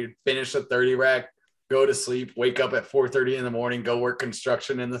 rack, we'd finish the 30 rack, go to sleep, wake up at 4:30 in the morning, go work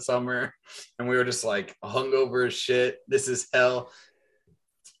construction in the summer, and we were just like hungover as shit. This is hell.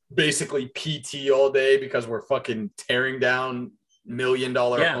 Basically PT all day because we're fucking tearing down $1 million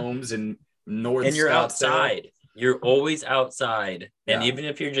homes in North. And you're Scottsdale. outside. You're always outside. And Yeah. even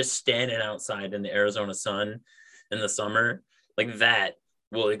if you're just standing outside in the Arizona sun in the summer, like that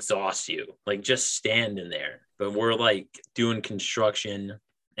will exhaust you. Like just standing there. But we're like doing construction,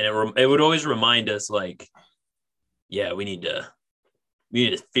 and it would always remind us like, yeah, we need to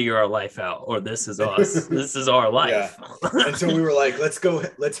figure our life out, or this is us. This is our life. Yeah. And so we were like,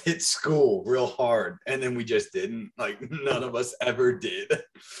 let's hit school real hard. And then we just didn't. Like none of us ever did.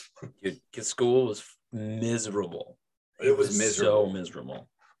 Dude, 'cause school was miserable. It was miserable. So miserable.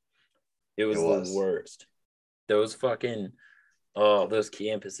 It was the worst. Those those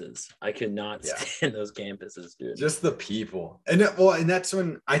campuses. I could not stand those campuses, dude. Just the people. And that's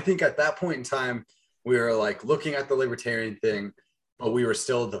when I think at that point in time, we were like looking at the libertarian thing, but we were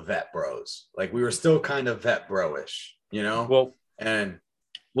still the vet bros. Like we were still kind of vet bro-ish, you know?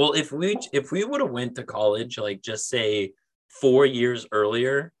 Well, if we would have went to college, like just say 4 years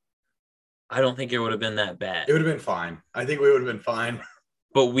earlier, I don't think it would have been that bad. It would have been fine. I think we would have been fine.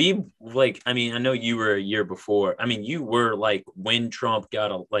 But we like, I mean, I know you were a year before. I mean, you were like when Trump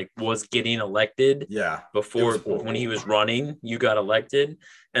was getting elected. Yeah. Before when he was running, you got elected.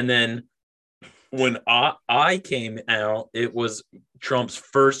 And then when I came out, it was Trump's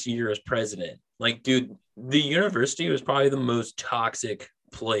first year as president. Like, dude, the university was probably the most toxic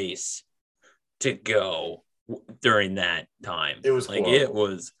place to go during that time. It was like,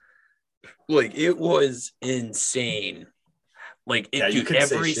 horrible. it was insane. Like, you could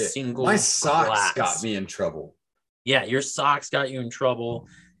every say shit. single My socks class got me in trouble. Yeah, your socks got you in trouble,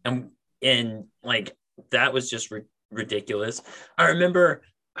 and like that was just ridiculous. I remember,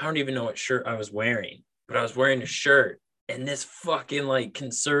 I don't even know what shirt I was wearing, but I was wearing a shirt, and this fucking like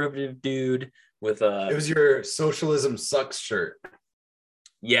conservative dude with It was your socialism sucks shirt.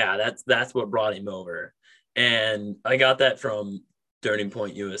 Yeah, that's what brought him over, and I got that from Turning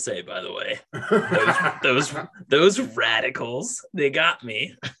Point USA, by the way. those radicals, they got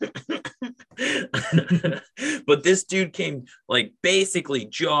me. But this dude came like basically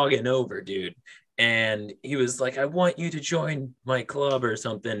jogging over, dude, and he was like, I want you to join my club or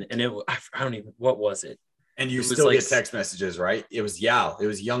something. And I don't even, what was it? And you still get text messages, right? It was YAL. It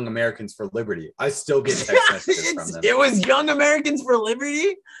was Young Americans for Liberty. I still get text messages from them. It was Young Americans for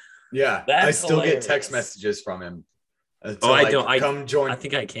Liberty? Yeah. I still get text messages from him. Come join. I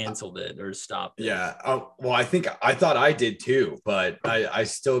think I canceled it or stopped it. Yeah. Oh, well, I thought I did too, but I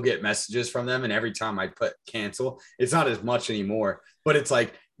still get messages from them. And every time I put cancel, it's not as much anymore, but it's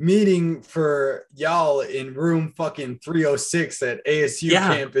like meeting for y'all in room fucking 306 at ASU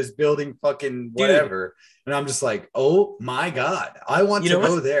campus building fucking whatever. Dude. And I'm just like, oh my God, I want to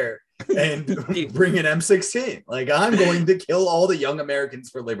go there and bring an M16. Like I'm going to kill all the Young Americans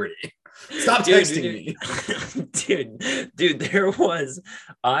for Liberty. Stop texting me. Dude, there was,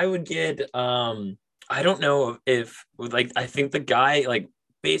 I would get, I don't know if like, I think the guy like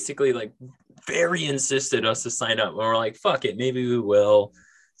basically like very insisted us to sign up. And we're like, fuck it, maybe we will.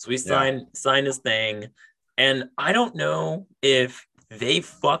 So we signed his thing. And I don't know if they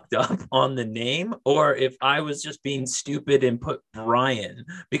fucked up on the name or if I was just being stupid and put Brian,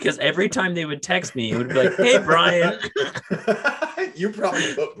 because every time they would text me, it would be like, hey, Brian. You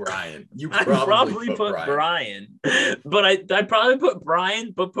probably put Brian. I probably put Brian. But I probably put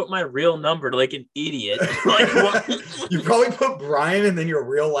Brian, but put my real number like an idiot. Like, what? You probably put Brian and then your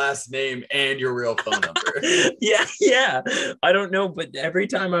real last name and your real phone number. Yeah. I don't know, but every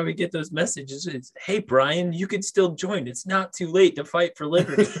time I would get those messages, it's, hey, Brian, you could still join. It's not too late to fight for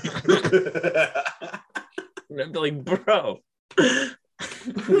liberty. And I'd be like, bro,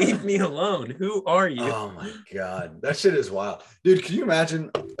 leave me alone. Who are you? Oh my God, that shit is wild, dude. Can you imagine?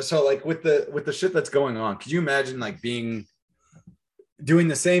 So like with the shit that's going on, could you imagine like doing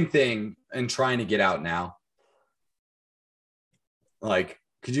the same thing and trying to get out now? Like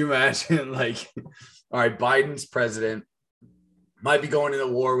Could you imagine, like, all right, Biden's president might be going into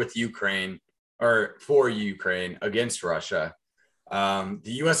war with Ukraine or for Ukraine against Russia. The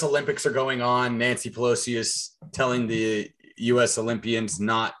U.S. Olympics are going on. Nancy Pelosi is telling the U.S. Olympians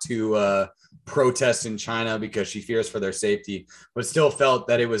not to protest in China because she fears for their safety, but still felt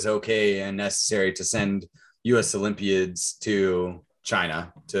that it was okay and necessary to send U.S. Olympians to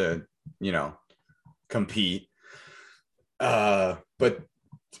China to, compete. But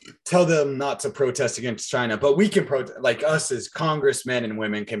tell them not to protest against China. But we can protest, like us as congressmen and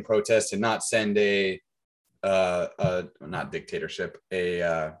women can protest and not send not dictatorship,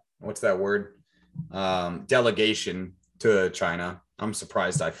 what's that word? Delegation to China. I'm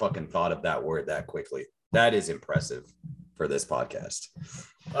surprised I fucking thought of that word that quickly. That is impressive for this podcast.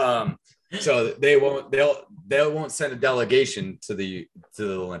 So they won't send a delegation to the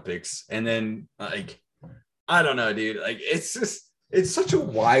Olympics. And then, like, I don't know, dude. Like, it's such a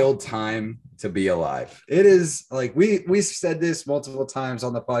wild time to be alive. It is, like, we've said this multiple times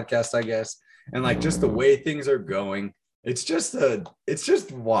on the podcast, I guess. And, like, just the way things are going, it's just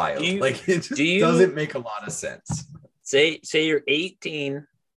wild. It just doesn't make a lot of sense. Say you're 18,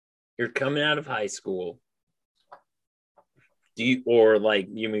 you're coming out of high school. Maybe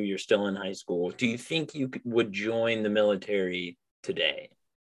you're still in high school. Do you think you would join the military today?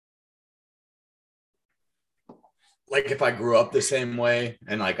 Like, if I grew up the same way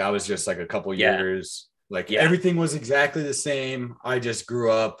and, like, I was just, like, a couple years, everything was exactly the same. I just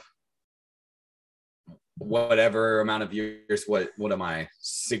grew up whatever amount of years. What am I?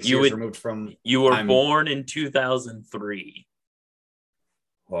 6 years removed from? You were born in 2003.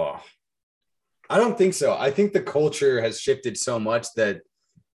 Oh, I don't think so. I think the culture has shifted so much that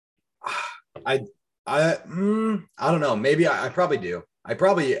I don't know. Maybe I probably do. I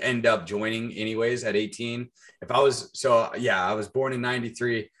probably end up joining anyways at 18. I was born in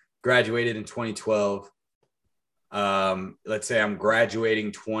 93, graduated in 2012. Let's say I'm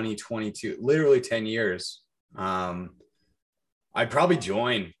graduating 2022, literally 10 years. I'd probably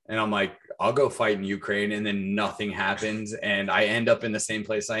join, and I'm like, I'll go fight in Ukraine, and then nothing happens. And I end up in the same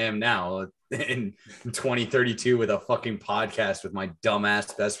place I am now in 2032 with a fucking podcast with my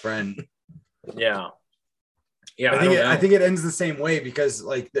dumbass best friend. Yeah. I think it ends the same way because,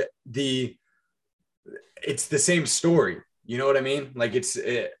 like, it's the same story. You know what I mean? Like, it's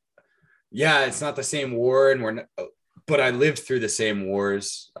not the same war, but I lived through the same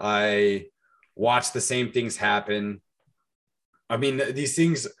wars. I watched the same things happen. I mean, these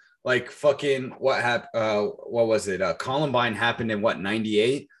things, like, fucking what happened? What was it? Columbine happened in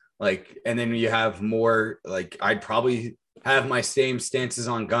 98? Like, and then you have more. Like, I'd probably have my same stances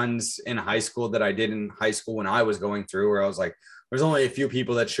on guns in high school that I did in high school when I was going through, where I was like, there's only a few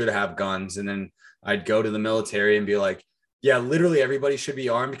people that should have guns. And then I'd go to the military and be like, yeah, literally everybody should be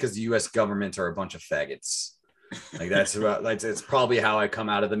armed because the U.S. government are a bunch of faggots. Like, it's probably how I come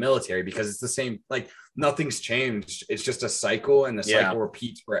out of the military, because it's the same, like, nothing's changed. It's just a cycle, and the cycle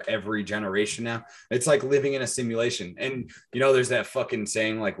repeats for every generation now. It's like living in a simulation. And, there's that fucking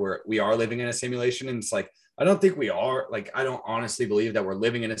saying, like, we are living in a simulation. And it's like, I don't think we are. Like, I don't honestly believe that we're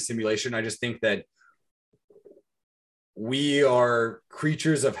living in a simulation. I just think that we are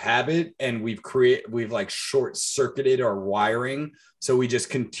creatures of habit, and we've like short-circuited our wiring. So we just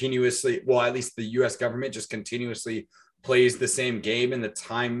continuously, well, at least the US government just continuously plays the same game, and the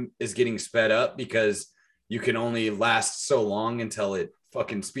time is getting sped up because you can only last so long until it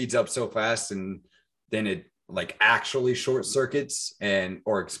fucking speeds up so fast, and then it, like, actually short circuits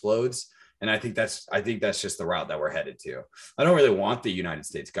or explodes. And I think that's just the route that we're headed to. I don't really want the United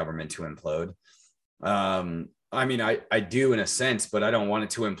States government to implode. I mean, I do in a sense, but I don't want it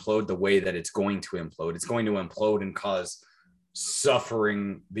to implode the way that it's going to implode. It's going to implode and cause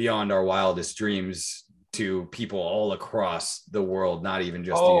suffering beyond our wildest dreams to people all across the world, not even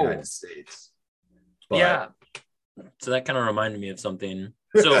just the United States. But, yeah. So that kind of reminded me of something.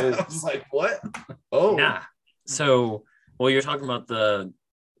 So I was like, what? Oh, yeah. So, well, you're talking about the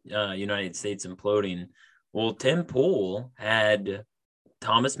United States imploding. Well, Tim Pool had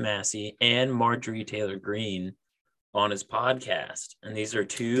Thomas Massey and Marjorie Taylor Greene on his podcast, and these are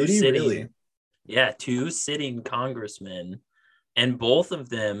two sitting congressmen, and both of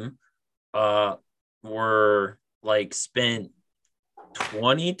them were, like, spent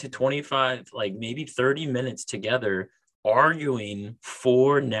 20 to 25, like maybe 30 minutes together arguing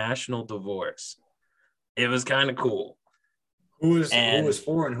for national divorce. It was kind of cool. Who was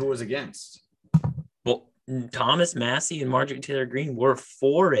for and who was against? Well, Thomas Massey and Marjorie Taylor Greene were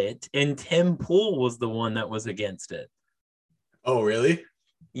for it, and Tim Pool was the one that was against it. Oh, really?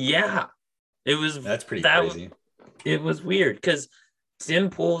 Yeah. That's pretty crazy. It was weird because Tim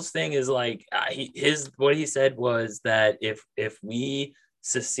Pool's thing is like what he said was that if we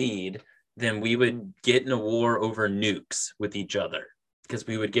secede, then we would get in a war over nukes with each other, because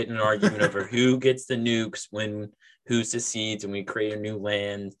we would get in an argument over who gets the nukes when who secedes, and we create a new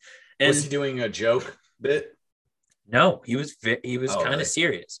land. And was he doing a joke bit? no, he was kind of really?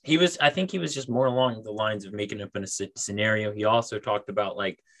 serious. I think he was just more along the lines of making up in a scenario. He also talked about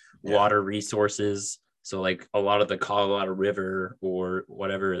like water resources. So like a lot of the Colorado River or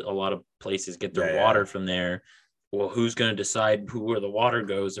whatever, a lot of places get their water from there. Well, who's going to decide where the water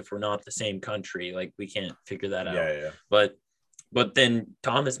goes if we're not the same country? Like, we can't figure that out. Yeah. But then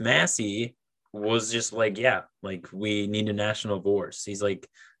Thomas Massey was just like, like we need a national divorce. He's like,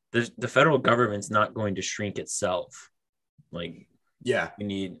 the federal government's not going to shrink itself. Like, we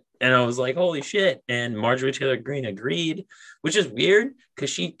need. And I was like, holy shit. And Marjorie Taylor Greene agreed, which is weird because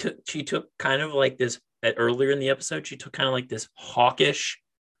she took kind of like this earlier in the episode. She took kind of like this hawkish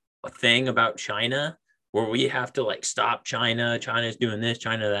thing about China, where we have to like stop China. China's doing this,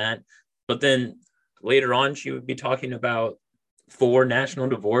 China that. But then later on, she would be talking about for national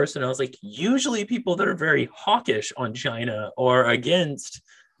divorce. And I was like, usually people that are very hawkish on China are against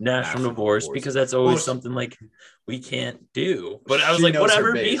national divorce, because that's always something like we can't do. But I was like,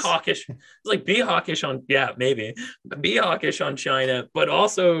 whatever, be hawkish. It's like, be hawkish on, maybe be hawkish on China, but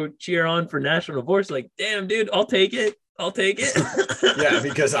also cheer on for national divorce. Like, damn, dude, I'll take it. Yeah,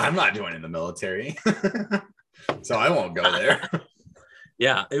 because I'm not joining the military. So I won't go there.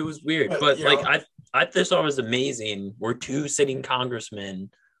 Yeah, it was weird. But like, I just thought it was amazing. We're two sitting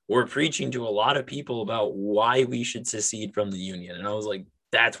congressmen. We're preaching to a lot of people about why we should secede from the Union. And I was like,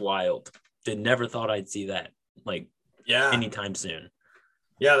 that's wild. Never thought I'd see that like anytime soon.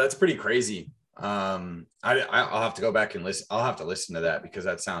 Yeah, that's pretty crazy. I'll have to go back and listen. I'll have to listen to that because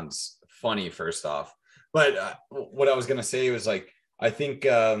that sounds funny, first off. But what I was going to say was like, I think,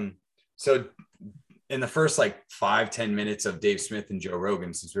 so in the first like 5-10 minutes of Dave Smith and Joe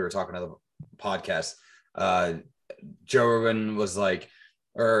Rogan, since we were talking to the podcast, Joe Rogan was like,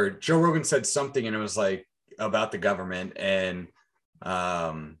 or Joe Rogan said something and it was like about the government, and,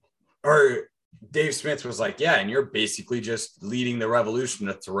 or Dave Smith was like, yeah, and you're basically just leading the revolution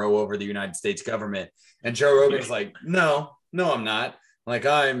to throw over the United States government. And Joe Rogan's like, no, I'm not. Like,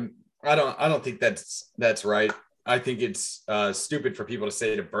 I don't think that's right. I think it's stupid for people to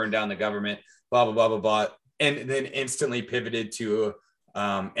say to burn down the government, blah, blah, blah, blah, blah. And then instantly pivoted to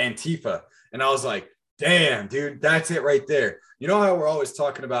Antifa. And I was like, damn, dude, that's it right there. You know how we're always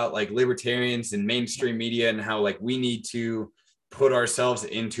talking about like libertarians and mainstream media and how like we need to put ourselves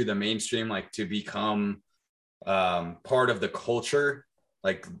into the mainstream, like to become part of the culture.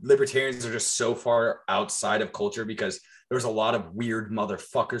 Like libertarians are just so far outside of culture because there's a lot of weird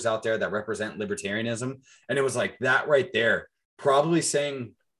motherfuckers out there that represent libertarianism. And it was like that right there, probably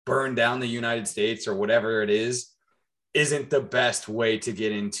saying burn down the United States or whatever it is, isn't the best way to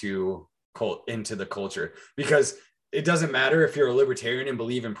get into the culture, because it doesn't matter if you're a libertarian and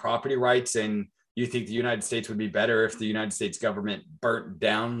believe in property rights and you think the United States would be better if the United States government burnt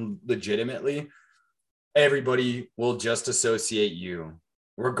down legitimately. Everybody will just associate you,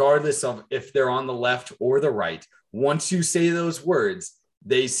 regardless of if they're on the left or the right. Once you say those words,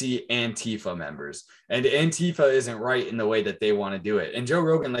 they see Antifa members, and Antifa isn't right in the way that they want to do it. And Joe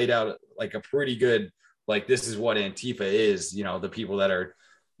Rogan laid out like a pretty good, like, this is what Antifa is, you know, the people that are,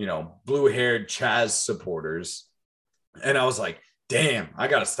 you know, blue-haired Chaz supporters. And I was like, damn, I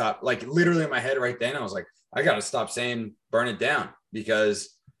got to stop. Like literally in my head right then, I was like, I got to stop saying burn it down,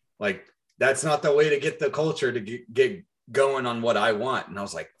 because like, that's not the way to get the culture to get going on what I want. And I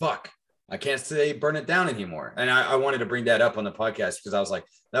was like, fuck, I can't say burn it down anymore. And I wanted to bring that up on the podcast because I was like,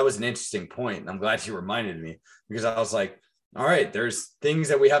 that was an interesting point. And I'm glad you reminded me, because I was like, all right, there's things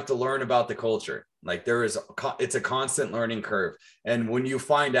that we have to learn about the culture. Like it's a constant learning curve. And when you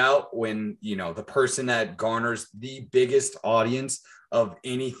find out when, you know, the person that garners the biggest audience of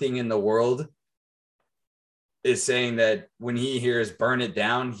anything in the world is saying that when he hears burn it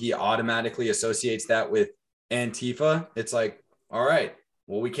down, he automatically associates that with Antifa. It's like, all right,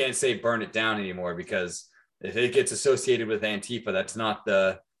 well, we can't say burn it down anymore, because if it gets associated with Antifa, that's not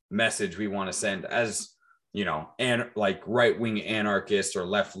the message we want to send as, you know, and like right-wing anarchists or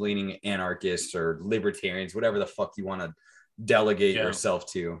left-leaning anarchists or libertarians, whatever the fuck you want to delegate yourself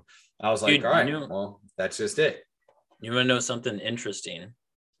to. I was like, dude, all right, well, that's just it. You want to know something interesting?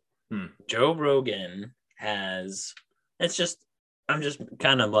 Joe Rogan has, I'm just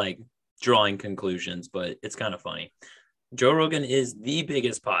kind of like drawing conclusions, but it's kind of funny. Joe Rogan is the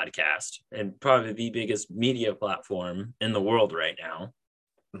biggest podcast and probably the biggest media platform in the world right now.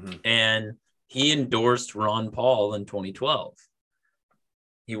 Mm-hmm. And he endorsed Ron Paul in 2012.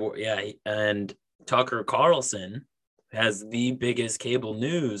 And Tucker Carlson has the biggest cable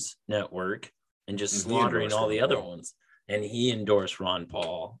news network and just And he slaughtering endorsed all Ron the other Paul. ones. And he endorsed Ron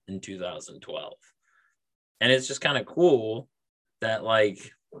Paul in 2012. And it's just kind of cool that I'm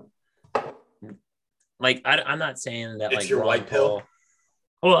not saying that It's like your Ron white Paul. pill.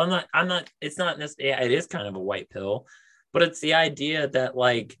 Well, I'm not, it's not necessarily, it is kind of a white pill, but it's the idea that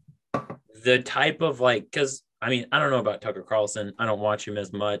like the type of because I mean, I don't know about Tucker Carlson. I don't watch him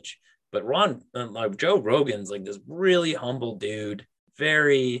as much, but Joe Rogan's like this really humble dude.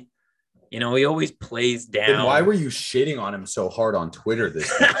 Very, he always plays down. Then why were you shitting on him so hard on Twitter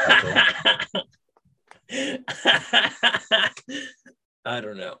this week, Michael? I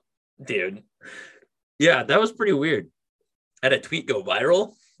don't know, dude. Yeah, that was pretty weird. Had a tweet go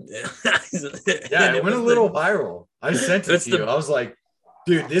viral. Yeah, it went a little viral. I sent it to you. I was like,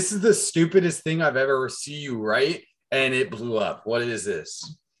 dude, this is the stupidest thing I've ever seen you write, and it blew up. What is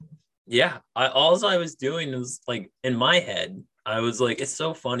this? Yeah, all I was doing was like in my head, I was like, it's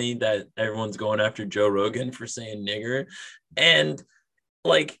so funny that everyone's going after Joe Rogan for saying nigger, and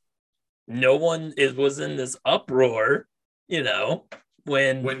like no one was in this uproar,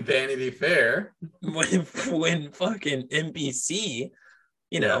 when Vanity Fair, when fucking NBC,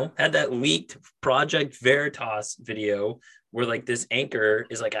 had that leaked Project Veritas video where like this anchor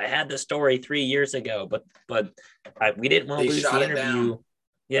is like, I had the story 3 years ago, but we didn't want to lose the interview.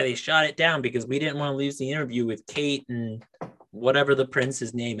 Yeah, they shot it down because we didn't want to lose the interview with Kate and whatever the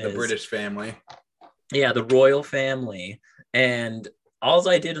prince's name is. The British family. Yeah, the royal family. And all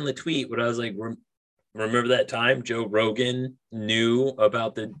I did in the tweet, what I was like, remember that time Joe Rogan knew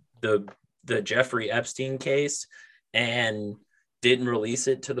about the Jeffrey Epstein case and didn't release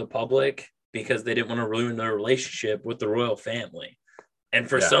it to the public because they didn't want to ruin their relationship with the royal family. And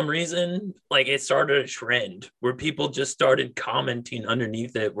for some reason, like it started a trend where people just started commenting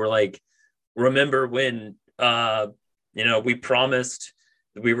underneath it. We're like, remember when, we promised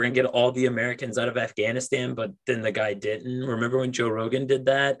we were going to get all the Americans out of Afghanistan, but then the guy didn't. Remember when Joe Rogan did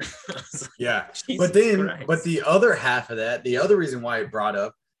that? Yeah. But the other half of that, the other reason why it brought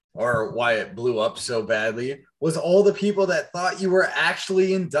up or why it blew up so badly was all the people that thought you were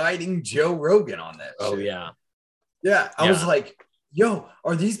actually indicting Joe Rogan on that. Oh, shit. yeah. Yeah. I was like, yo,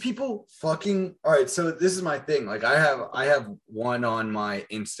 are these people fucking all right? So this is my thing. Like I have one on my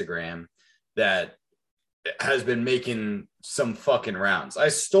Instagram that has been making some fucking rounds. I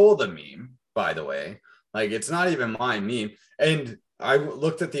stole the meme, by the way. Like it's not even my meme. And I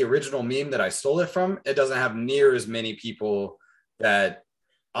looked at the original meme that I stole it from. It doesn't have near as many people that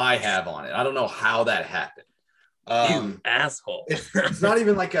I have on it. I don't know how that happened. You asshole. It's not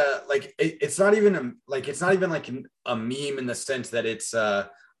even like it's not even like a meme in the sense that it's a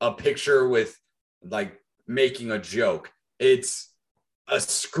picture with like making a joke. It's a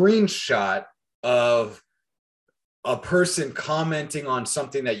screenshot of a person commenting on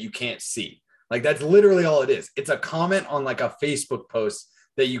something that you can't see. Like that's literally all it is. It's a comment on like a Facebook post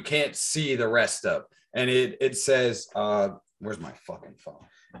that you can't see the rest of. And it says, where's my fucking phone?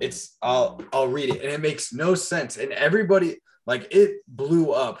 I'll read it, and it makes no sense. And everybody, like, it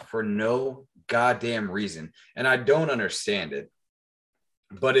blew up for no goddamn reason, and I don't understand it.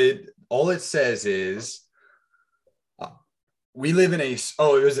 But all it says is, we live in it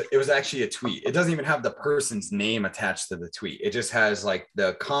was actually a tweet. It doesn't even have the person's name attached to the tweet. It just has like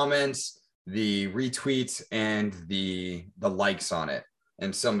the comments, the retweets, and the likes on it,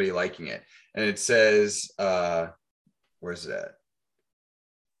 and somebody liking it. And it says, where's that?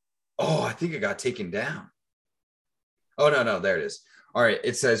 Oh, I think it got taken down. Oh, no, there it is. All right.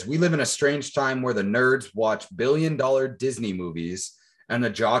 It says, we live in a strange time where the nerds watch billion-dollar Disney movies and the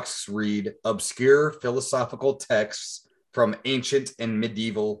jocks read obscure philosophical texts from ancient and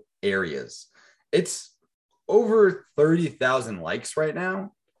medieval areas. It's over 30,000 likes right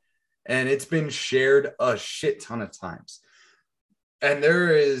now, and it's been shared a shit ton of times. And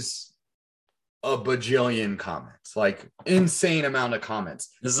there is a bajillion comments, like insane amount of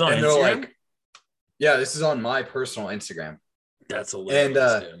comments. This is on and Instagram? Yeah, this is on my personal Instagram. That's hilarious.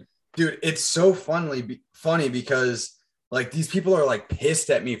 And dude, it's so funny because like these people are like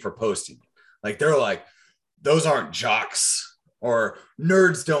pissed at me for posting. Like they're like, those aren't jocks, or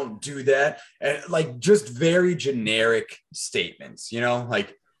nerds don't do that. And like just very generic statements,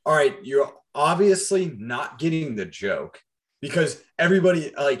 like, all right, you're obviously not getting the joke. Because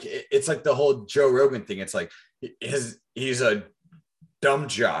everybody, like, it's like the whole Joe Rogan thing. It's like he's a dumb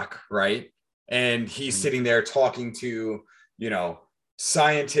jock, right? And he's sitting there talking to,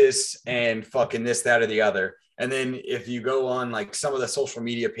 scientists and fucking this, that, or the other. And then if you go on like some of the social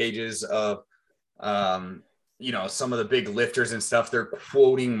media pages of, some of the big lifters and stuff, they're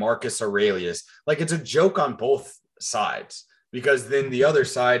quoting Marcus Aurelius. Like, it's a joke on both sides, because then the other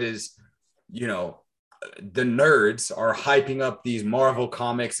side is, the nerds are hyping up these Marvel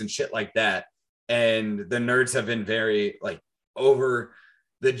comics and shit like that. And the nerds have been very like over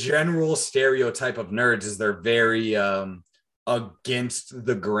the general stereotype of nerds is they're very against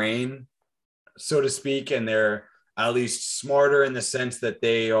the grain, so to speak. And they're at least smarter in the sense that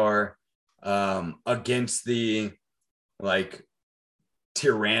they are against the like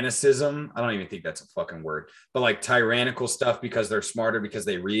tyrannicism. I don't even think that's a fucking word, but like tyrannical stuff, because they're smarter because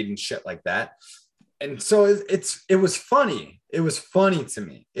they read and shit like that. And so it was funny. It was funny to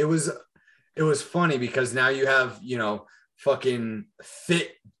me. It was funny because now you have, fucking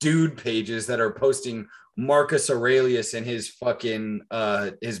fit dude pages that are posting Marcus Aurelius and his fucking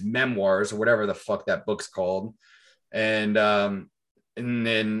his memoirs or whatever the fuck that book's called. And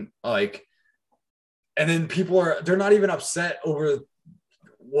then people they're not even upset over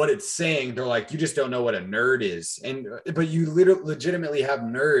what it's saying. They're like, you just don't know what a nerd is. But you legitimately have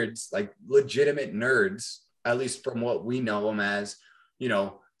nerds, like legitimate nerds, at least from what we know them as,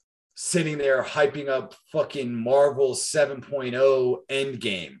 sitting there hyping up fucking Marvel 7.0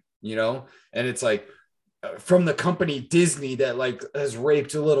 Endgame, and it's like from the company Disney that like has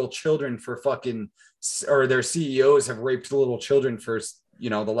raped little children for fucking, or their CEOs have raped little children for, the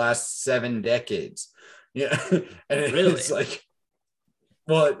last 7 decades. Yeah. And Really? It's like,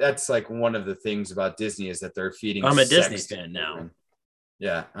 well, that's like one of the things about Disney is that they're feeding. I'm a Disney fan now.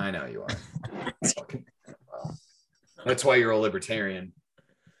 Yeah, I know you are. That's why you're a libertarian.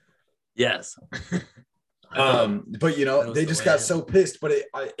 Yes. But they just got so pissed, but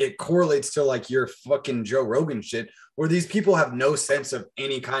it correlates to like your fucking Joe Rogan shit, where these people have no sense of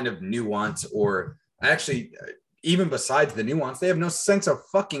any kind of nuance, or actually, even besides the nuance, they have no sense of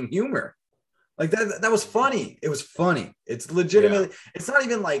fucking humor. Like that was funny. It was funny. It's legitimately, It's not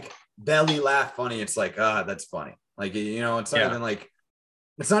even like belly laugh funny. It's like, that's funny. Like, it's not even like,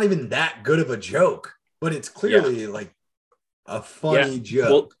 it's not even that good of a joke, but it's clearly like a funny joke.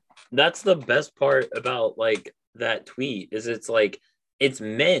 Well, that's the best part about like that tweet is it's like, it's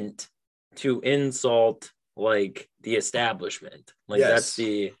meant to insult like the establishment. Like that's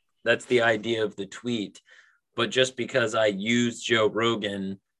the idea of the tweet. But just because I used Joe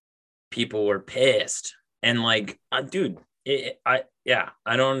Rogan, people were pissed. And like, dude, I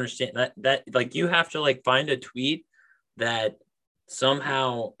don't understand that like you have to like find a tweet that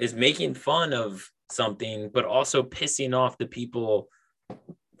somehow is making fun of something, but also pissing off the people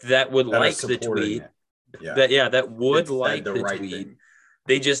that would like the tweet. That would like the right tweet. Thing.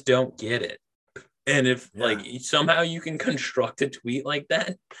 They just don't get it. And if like somehow you can construct a tweet like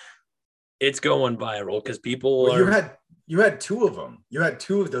that, it's going viral because people you had 2 of them. You had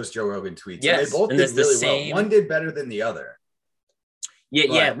 2 of those Joe Rogan tweets. Yes, and they both did really well. One did better than the other.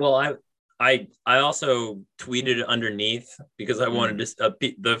 Yeah. Well, I also tweeted underneath because I wanted to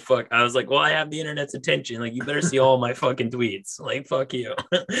I was like, well, I have the internet's attention. Like, you better see all my fucking tweets. Like, fuck you.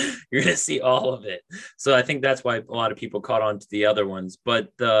 You're gonna see all of it. So I think that's why a lot of people caught on to the other ones.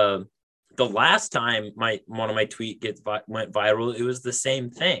 But the last time one of my tweet went viral, it was the same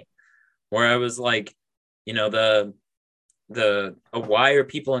thing, where I was like, why are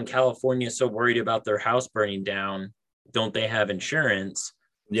people in California so worried about their house burning down? Don't they have insurance?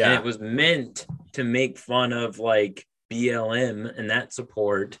 Yeah. And it was meant to make fun of like BLM and that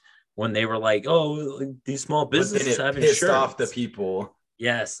support when they were like, oh, these small businesses have insurance. Pissed off the people.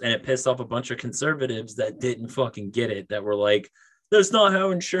 Yes. And it pissed off a bunch of conservatives that didn't fucking get it, that were like, that's not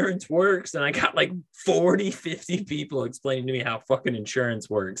how insurance works. And I got like 40, 50 people explaining to me how fucking insurance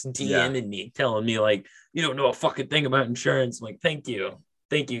works, DMing me, telling me like, you don't know a fucking thing about insurance. I'm like, thank you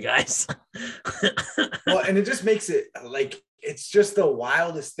guys. Well, and it just makes it like, it's just the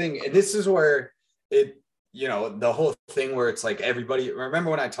wildest thing. And this is where it, the whole thing where it's like everybody, remember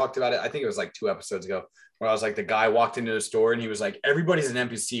when I talked about it, I think it was like 2 episodes ago, where I was like, the guy walked into the store and he was like, everybody's an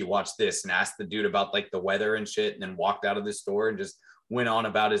NPC, watch this, and asked the dude about like the weather and shit, and then walked out of the store and just went on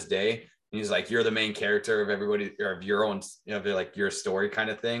about his day. And he's like, you're the main character of everybody, or of your own, like your story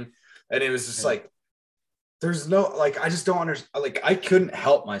kind of thing. And it was just like, there's no, like, I just don't understand. Like, I couldn't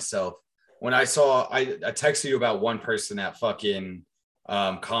help myself when I saw, I texted you about one person that fucking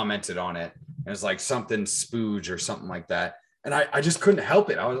commented on it. It was like something spooge or something like that. And I just couldn't help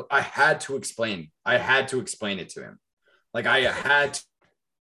it. I had to explain it to him. Like, I had to.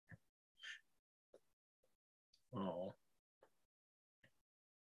 Oh,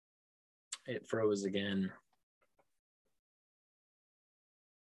 it froze again.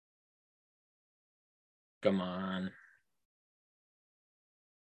 Come on.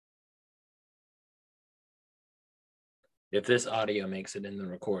 if this audio makes it in the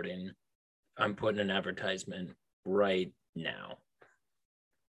recording, I'm putting an advertisement right now.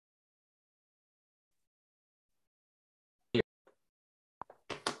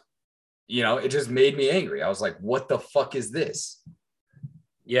 You know, it just made me angry. I was like, what the fuck is this?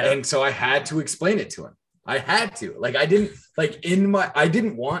 Yeah. And so I had to explain it to him. I had to. Like, I didn't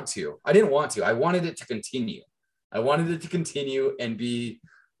want to. I wanted it to continue. I wanted it to continue and be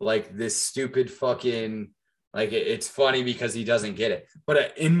like this stupid fucking, like, it's funny because he doesn't get it.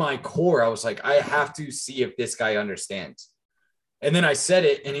 But in my core, I was like, I have to see if this guy understands. And then I said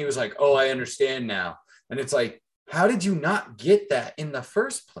it and he was like, oh, I understand now. And it's like, how did you not get that in the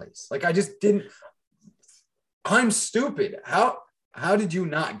first place? Like, I just didn't. I'm stupid. How did you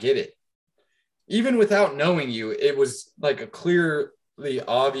not get it? Even without knowing you, it was like a clearly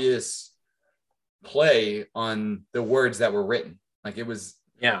obvious play on the words that were written. Like, it was.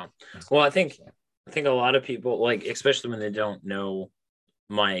 Yeah. Well, I think a lot of people, like, especially when they don't know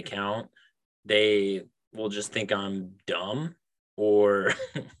my account, they will just think I'm dumb or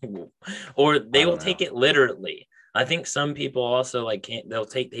they will take it literally. I think some people also like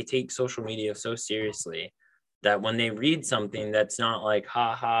they take social media so seriously that when they read something that's not like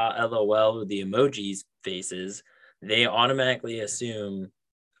haha LOL with the emojis faces, they automatically assume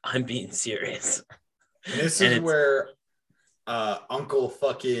I'm being serious. And this is where Uncle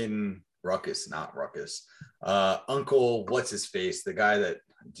fucking Ruckus, not Ruckus, Uncle what's his face, the guy that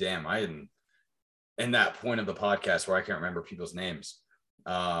I didn't in that point of the podcast where I can't remember people's names.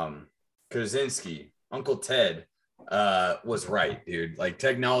 Kaczynski, Uncle Ted was right, dude. Like,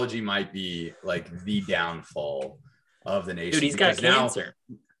 technology might be like the downfall of the nation. Dude, he's got cancer.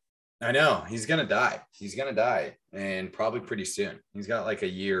 I know he's gonna die. He's gonna die, and probably pretty soon. He's got like a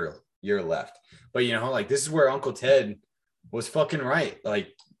year left. But you know, like, this is where Uncle Ted was fucking right.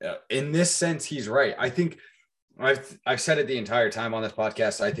 Like, in this sense, he's right. I think I've said it the entire time on this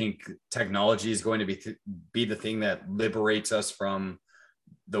podcast. I think technology is going to be the thing that liberates us from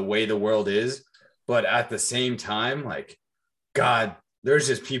the way the world is. But at the same time, like, God, there's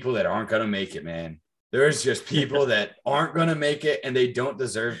just people that aren't going to make it, man. There's just people that aren't going to make it, and they don't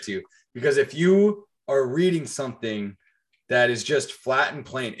deserve to. Because if you are reading something that is just flat and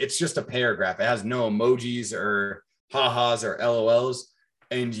plain, it's just a paragraph. It has no emojis or ha-has or LOLs,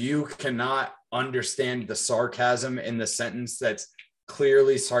 and you cannot understand the sarcasm in the sentence that's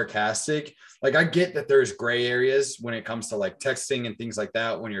clearly sarcastic. Like, I get that there's gray areas when it comes to like texting and things like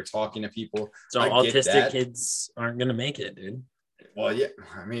that when you're talking to people. So autistic kids aren't going to make it, dude. Well, yeah.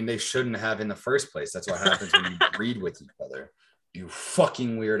 I mean, they shouldn't have in the first place. That's what happens when you read with each other. You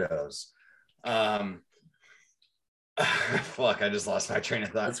fucking weirdos. Fuck, I just lost my train of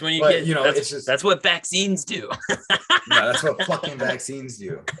thought. That's when that's what vaccines do. Yeah, that's what fucking vaccines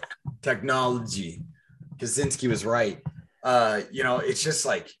do. Technology. Kaczynski was right. You know, it's just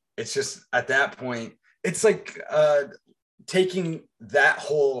at that point, it's like taking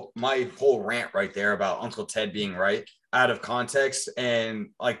my whole rant right there about Uncle Ted being right out of context and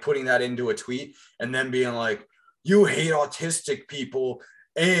like putting that into a tweet and then being like, you hate autistic people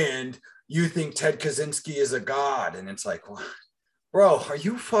and you think Ted Kaczynski is a god. And it's like, well, bro, are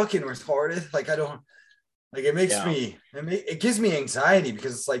you fucking retarded? Like, I don't, like, it makes it gives me anxiety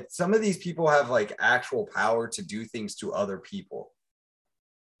because it's like some of these people have like actual power to do things to other people.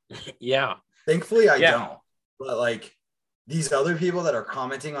 Yeah. Thankfully, I don't. But like these other people that are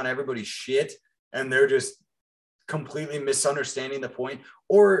commenting on everybody's shit and they're just completely misunderstanding the point.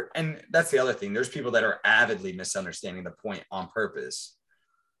 And that's the other thing. There's people that are avidly misunderstanding the point on purpose.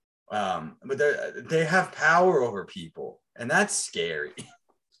 But they have power over people, and that's scary.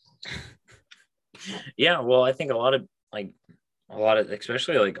 Yeah, well, I think a lot of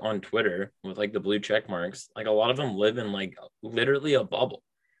especially like on Twitter with like the blue check marks, like a lot of them live in like literally a bubble.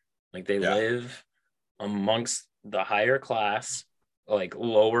 Like they live amongst the higher class, like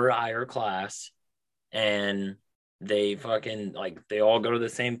higher class, and they fucking like they all go to the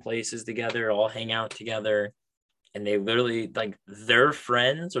same places together, all hang out together, and they literally like their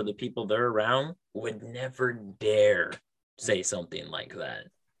friends or the people they're around would never dare say something like that.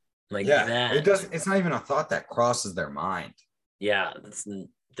 Like that. It's not even a thought that crosses their mind. Yeah, it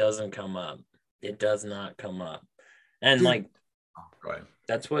doesn't come up. It does not come up. And dude, like go ahead.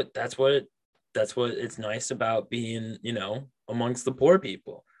 That's what it's nice about being, you know, amongst the poor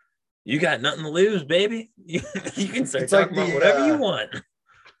people. You got nothing to lose, baby. You can start talking about whatever you want.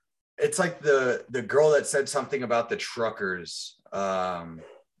 It's like the girl that said something about the truckers,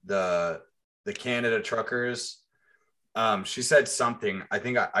 the Canada truckers. She said something. I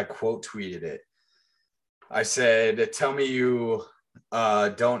think I quote tweeted it. I said, "Tell me you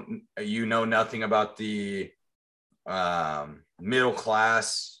know nothing about the middle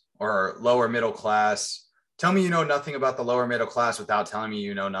class or lower middle class. Tell me you know nothing about the lower middle class without telling me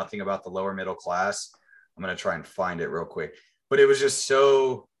you know nothing about the lower middle class. I'm going to try and find it real quick. But it was just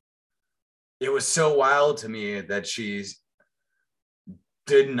so wild to me that she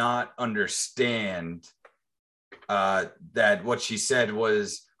did not understand that what she said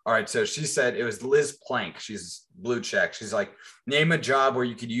was, all right, so she said it was Liz Plank. She's blue check. She's like, name a job where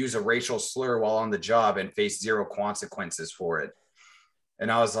you could use a racial slur while on the job and face zero consequences for it.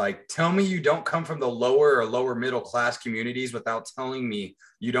 And I was like, tell me you don't come from the lower or lower middle class communities without telling me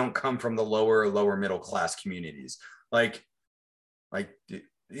you don't come from the lower or lower middle class communities. Like,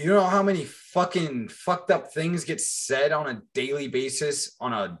 you know how many fucking fucked up things get said on a daily basis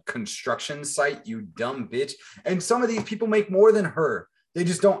on a construction site, you dumb bitch. And some of these people make more than her. They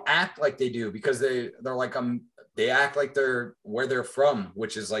just don't act like they do because they're like, they act like they're where they're from,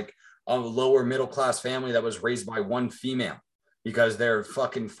 which is like a lower middle class family that was raised by one female because their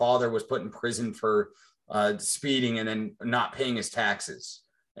fucking father was put in prison for speeding and then not paying his taxes.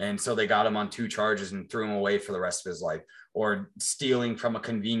 And so they got him on 2 charges and threw him away for the rest of his life, or stealing from a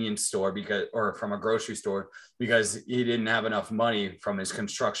convenience store or from a grocery store because he didn't have enough money from his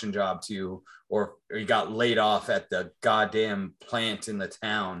construction job or he got laid off at the goddamn plant in the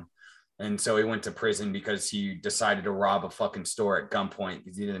town. And so he went to prison because he decided to rob a fucking store at gunpoint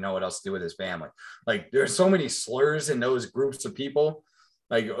because he didn't know what else to do with his family. Like, there's so many slurs in those groups of people.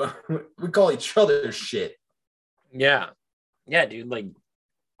 Like, we call each other shit. Yeah. Yeah, dude. Like,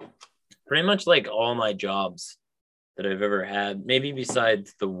 pretty much like all my jobs that I've ever had, maybe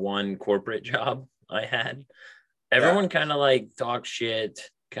besides the one corporate job I had, everyone kind of like talked shit,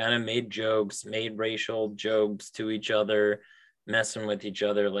 kind of made jokes, made racial jokes to each other, messing with each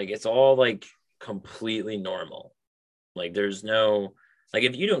other. Like, it's all like completely normal. Like, there's no, like,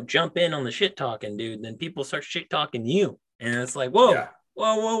 if you don't jump in on the shit talking, dude, then people start shit talking you. And it's like, whoa,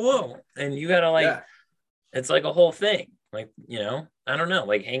 whoa. And you gotta like, it's like a whole thing. Like, you know, I don't know,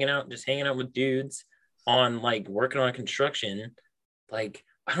 like hanging out with dudes on like working on construction. Like,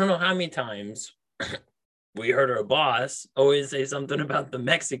 I don't know how many times we heard our boss always say something about the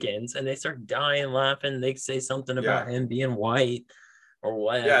Mexicans and they start dying laughing. They say something about him being white or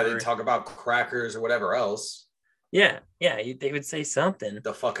whatever. Yeah, they talk about crackers or whatever else. Yeah, they would say something.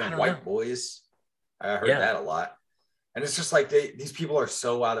 The fucking white boys. I heard that a lot. And it's just like these people are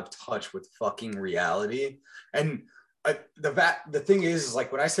so out of touch with fucking reality. And the thing is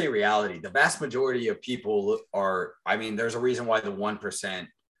like, when I say reality, the vast majority of people are, I mean, there's a reason why the 1%,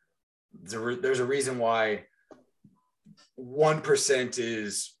 there's a reason why 1%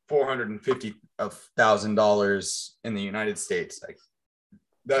 is $450,000 in the United States. Like,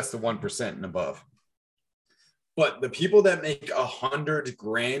 that's the 1% and above. But the people that make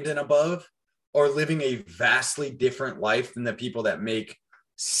 $100,000 and above are living a vastly different life than the people that make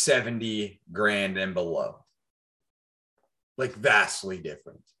 $70,000 and below. Like, vastly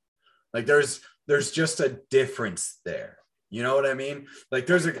different. Like, there's just a difference there. You know what I mean? Like,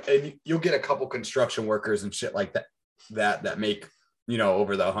 and you'll get a couple construction workers and shit like that make, you know,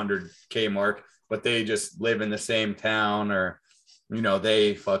 over the $100K mark, but they just live in the same town, or, you know,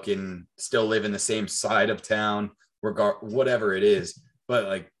 they fucking still live in the same side of town, whatever it is. But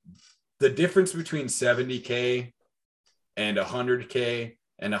like, the difference between 70K and 100K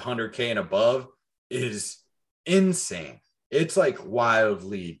and 100K and above is insane. It's like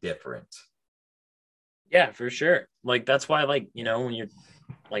wildly different. Yeah, for sure. Like, that's why, like, you know, when you're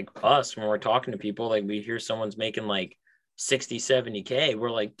like us, when we're talking to people, like, we hear someone's making like 60, 70K,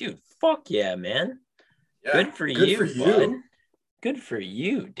 we're like, dude, fuck yeah, man. Yeah, good for you, bud. Good for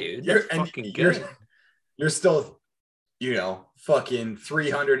you, dude. That's fucking good. You're still, you know, fucking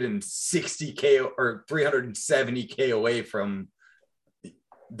 360K or 370K away from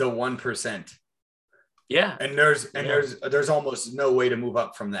the 1%. Yeah. And there's almost no way to move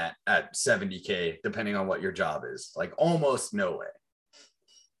up from that at 70K, depending on what your job is. Like, almost no way.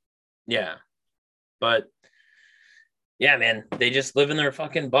 Yeah. But yeah, man, they just live in their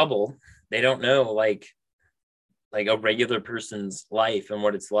fucking bubble. They don't know like a regular person's life and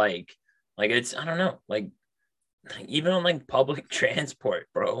what it's like. Like, it's, I don't know, like even on like public transport,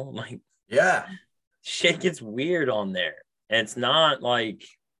 bro, like, yeah, shit gets weird on there. And it's not like,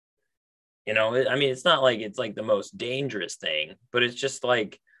 you know, I mean, it's not like it's like the most dangerous thing, but it's just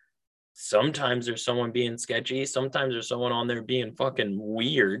like, sometimes there's someone being sketchy. Sometimes there's someone on there being fucking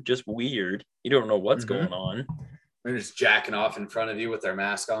weird, just weird. You don't know what's going on. They're just jacking off in front of you with their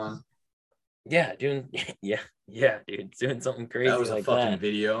mask on. Yeah, dude, doing something crazy. That was like a fucking that.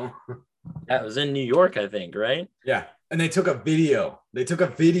 video. That was in New York, I think, right? Yeah, and they took a video. They took a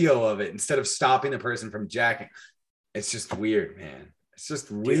video of it instead of stopping the person from jacking. It's just weird, man. It's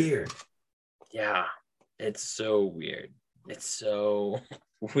just weird. Yeah, it's so weird. It's so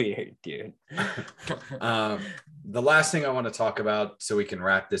weird, dude. The last thing I want to talk about so we can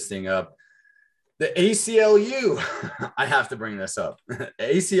wrap this thing up, the ACLU. I have to bring this up.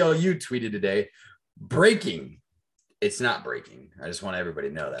 ACLU tweeted today, breaking. It's not breaking. I just want everybody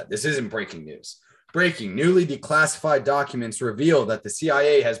to know that. This isn't breaking news. Breaking, newly declassified documents reveal that the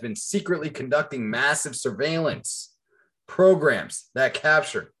CIA has been secretly conducting massive surveillance programs that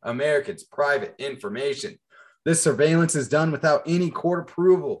capture Americans' private information. This surveillance is done without any court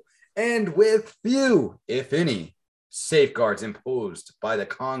approval and with few, if any, safeguards imposed by the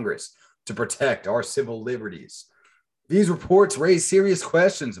Congress to protect our civil liberties. These reports raise serious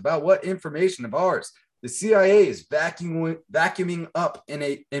questions about what information of ours the CIA is vacuuming up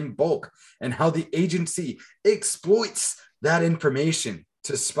in bulk and how the agency exploits that information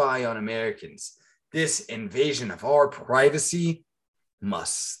to spy on Americans. This invasion of our privacy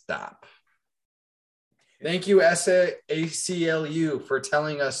must stop. Thank you, ACLU, for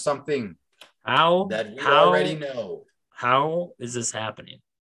telling us something that we already know. How is this happening?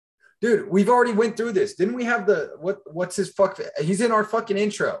 Dude, we've already went through this. Didn't we have what's his fuck? He's in our fucking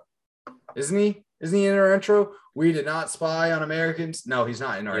intro, isn't he? Isn't he in our intro? We did not spy on Americans. No, he's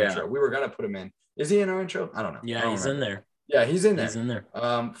not in our intro. We were going to put him in. Is he in our intro? I don't know. Yeah, he's in there. Yeah, he's in there. He's in there.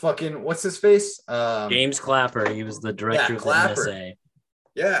 Fucking, what's his face? James Clapper. He was the director of the NSA.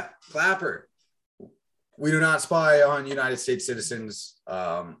 Yeah, Clapper. We do not spy on United States citizens'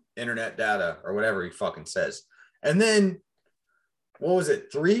 internet data or whatever he fucking says. And then, what was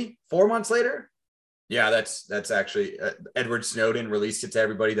it? 3-4 months later? Yeah, that's actually Edward Snowden released it to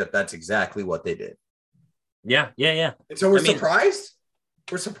everybody that's exactly what they did. Yeah. And so we're surprised.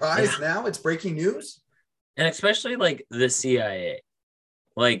 We're surprised now. It's breaking news. And especially like the CIA,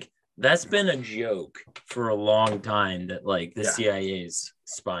 like that's been a joke for a long time that like the CIA is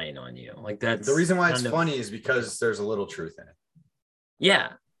spying on you. Like that's the reason why it's funny is because there's a little truth in it.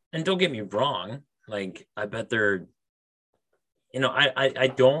 Yeah. And don't get me wrong. Like I bet they're,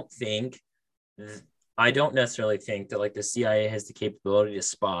 I don't necessarily think that like the CIA has the capability to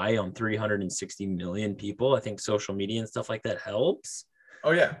spy on 360 million people. I think social media and stuff like that helps.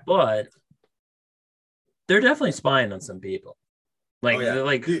 Oh yeah. But they're definitely spying on some people. Like they're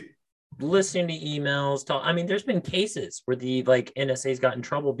like listening to emails. There's been cases where the like NSA's got in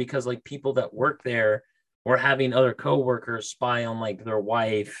trouble because like people that work there were having other coworkers spy on like their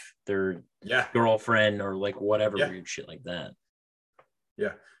wife, their girlfriend, or like whatever weird shit like that.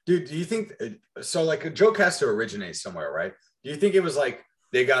 Yeah. Dude, do you think so? Like a joke has to originate somewhere, right? Do you think it was like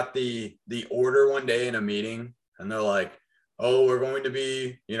they got the order one day in a meeting and they're like, oh, we're going to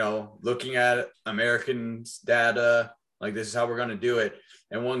be, looking at Americans' data. Like, this is how we're going to do it.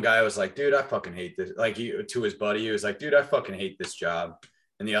 And one guy was like, dude, I fucking hate this. Like to his buddy, he was like, dude, I fucking hate this job.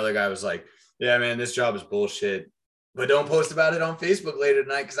 And the other guy was like, yeah, man, this job is bullshit. But don't post about it on Facebook later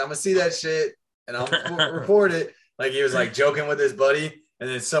tonight because I'm going to see that shit and I'll report it. Like he was like joking with his buddy. And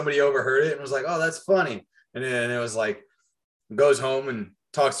then somebody overheard it and was like, oh, that's funny. And then it was like, goes home and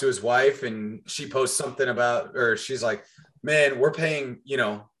talks to his wife and she posts something about, or she's like, man, we're paying,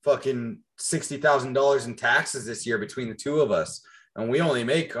 fucking $60,000 in taxes this year between the two of us. And we only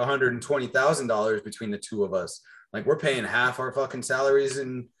make $120,000 between the two of us. Like we're paying half our fucking salaries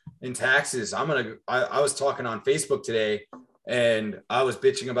in taxes. I was talking on Facebook today and I was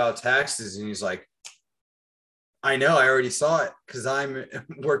bitching about taxes. And he's like, I know, I already saw it because I'm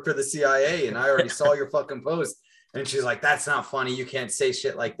work for the CIA and I already saw your fucking post. And she's like, that's not funny. You can't say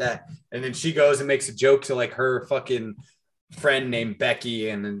shit like that. And then she goes and makes a joke to like her fucking friend named Becky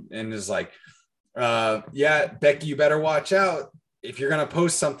and is like, yeah, Becky, you better watch out if you're going to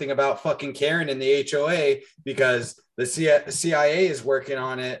post something about fucking Karen in the HOA because the CIA is working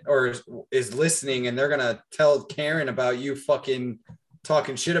on it or is listening and they're going to tell Karen about you fucking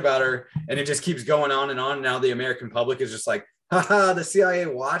talking shit about her, and it just keeps going on and on. Now the American public is just like, haha, the CIA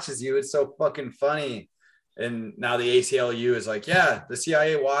watches you. It's so fucking funny. And now the ACLU is like, yeah, the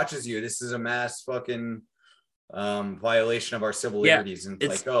CIA watches you. This is a mass fucking violation of our civil liberties. And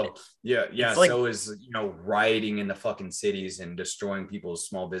it's like, oh, yeah. Like, so is, rioting in the fucking cities and destroying people's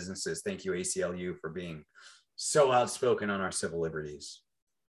small businesses. Thank you, ACLU, for being so outspoken on our civil liberties.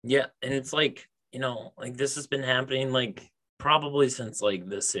 Yeah. And it's like, like this has been happening like probably since like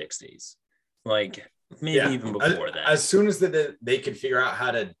the 60s, like maybe even before that. As soon as they could figure out how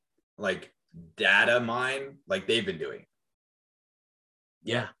to like data mine, like they've been doing.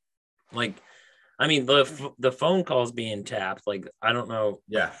 Yeah, like the phone calls being tapped. Like I don't know.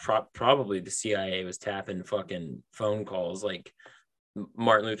 Yeah, probably the CIA was tapping fucking phone calls. Like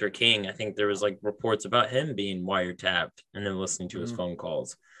Martin Luther King, I think there was like reports about him being wiretapped and then listening to his phone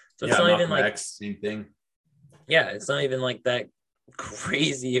calls. So it's not even like X, same thing. Yeah, it's not even like that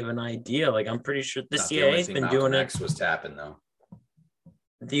crazy of an idea. Like I'm pretty sure the CIA's been doing X it. was tapping though.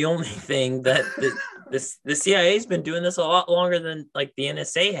 The only thing that the CIA's been doing this a lot longer than like the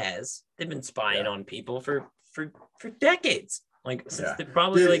NSA has. They've been spying on people for decades. Like since they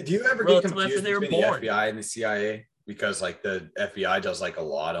probably like. Do you ever get confused after they were between born? the FBI and the CIA? Because like the FBI does like a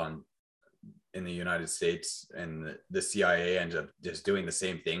lot in the United States, and the CIA ends up just doing the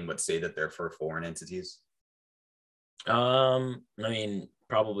same thing, but say that they're for foreign entities. I mean,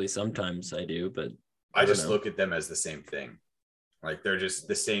 probably sometimes I do, but I just look at them as the same thing. Like they're just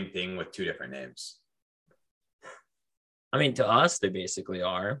the same thing with two different names. I mean, to us, they basically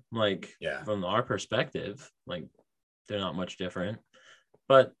are. Like, yeah, from our perspective, like they're not much different.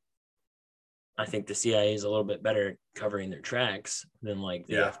 But I think the CIA is a little bit better at covering their tracks than like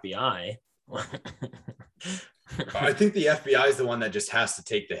the FBI. I think the FBI is the one that just has to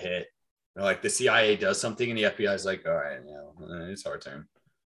take the hit. Like the CIA does something and the FBI is like, all right, it's our turn.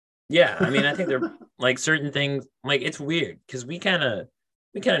 Yeah, I mean, I think they're like certain things. Like it's weird because we kind of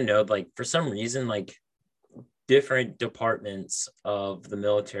know, like for some reason, like different departments of the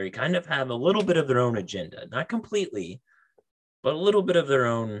military kind of have a little bit of their own agenda, not completely, but a little bit of their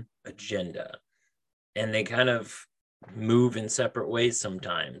own agenda, and they kind of move in separate ways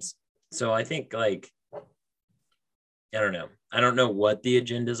sometimes. So I think like, I don't know. I don't know what the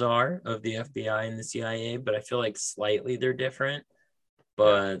agendas are of the FBI and the CIA, but I feel like slightly they're different.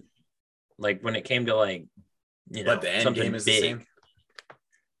 But like when it came to like, but the end game is big, the same.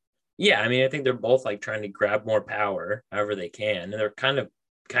 Yeah, I mean, I think they're both like trying to grab more power however they can, and they're kind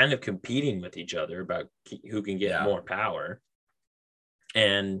of competing with each other about who can get more power.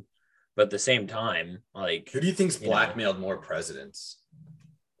 But at the same time, like, who do you think's blackmailed more presidents?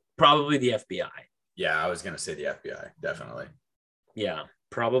 Probably the FBI. Yeah, I was gonna say the FBI, definitely. Yeah,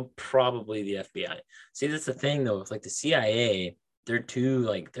 probably the FBI. See, that's the thing though, with like the CIA, they're too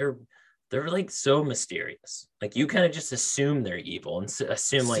like they're like so mysterious. Like you kind of just assume they're evil and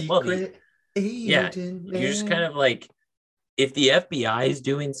assume like, Secret you just kind of like, if the FBI is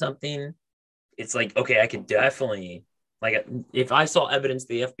doing something, it's like, okay, I could definitely, like, if I saw evidence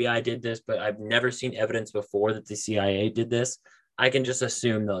the FBI did this, but I've never seen evidence before that the CIA did this, I can just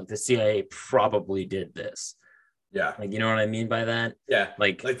assume that the CIA probably did this. Yeah. Like, you know what I mean by that? Yeah.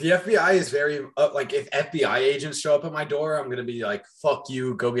 Like the FBI is very, like, if FBI agents show up at my door, I'm going to be like, fuck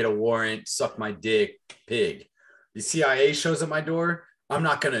you, go get a warrant, suck my dick, pig. The CIA shows at my door, I'm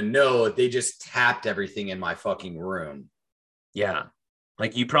not going to know if they just tapped everything in my fucking room. Yeah.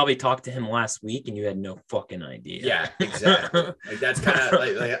 Like you probably talked to him last week and you had no fucking idea. Yeah, exactly. Like that's kind of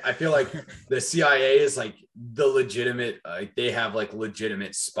like I feel like the CIA is like the legitimate, like they have like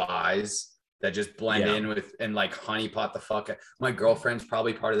legitimate spies that just blend in with and like honeypot the fuck. My girlfriend's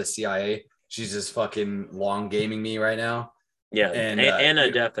probably part of the CIA. She's just fucking long gaming me right now. Yeah, and Anna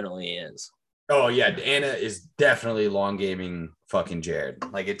definitely is. Oh yeah, Anna is definitely long gaming fucking Jared.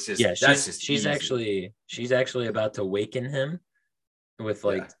 Like it's just she's actually about to waken him with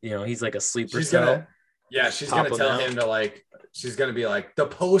like he's like a sleeper cell. She's gonna tell him to like, she's gonna be like, the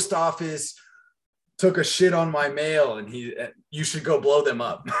post office took a shit on my mail and you should go blow them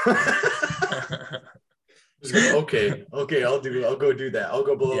up. Okay, I'll go do that. I'll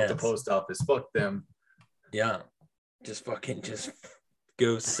go blow up the post office. Fuck them. Yeah, just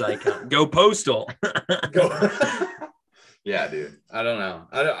go psycho, go postal. Go. Yeah, dude. I don't know.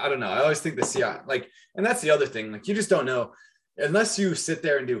 I don't know. I always think the CIA, like, and that's the other thing. Like, you just don't know unless you sit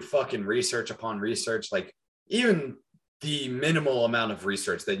there and do fucking research upon research. Like, even the minimal amount of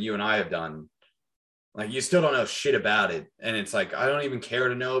research that you and I have done, like, you still don't know shit about it. And it's like, I don't even care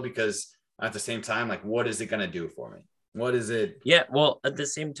to know, because at the same time, like, what is it gonna do for me? What is it? Yeah. Well, at the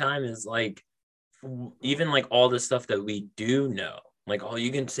same time, is like, even like all the stuff that we do know. Like, oh,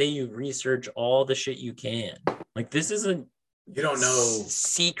 you can say you research all the shit you can. Like, this isn't, you don't know,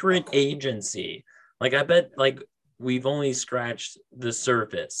 secret agency. Like, I bet like we've only scratched the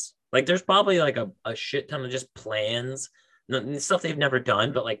surface. Like, there's probably like a shit ton of just plans, stuff they've never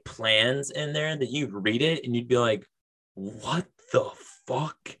done, but like plans in there that you read it and you'd be like, what the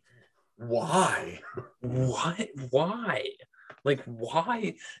fuck? Why? What? Why? Like,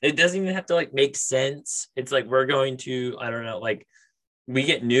 why? It doesn't even have to like make sense. It's like, we're going to, I don't know, like, we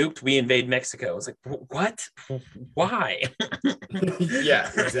get nuked, we invade Mexico. It's like, what? Why? Yeah,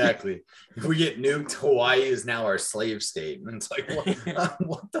 exactly. If we get nuked, Hawaii is now our slave state. And it's like,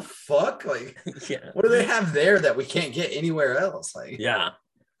 what the fuck? Like, what do they have there that we can't get anywhere else? Like, yeah,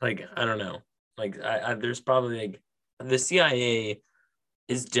 like, I don't know. Like, there's probably like the CIA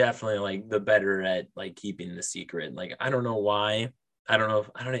is definitely like the better at like keeping the secret. Like, I don't know why. I don't know if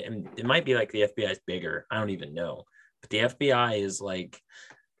I don't. It might be like the FBI is bigger. I don't even know. But the FBI is like.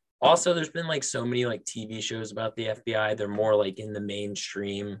 Also, there's been like so many like TV shows about the FBI. They're more like in the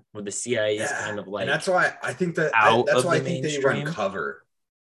mainstream, where the CIA is kind of like. And that's why I think that that's why I think they run cover.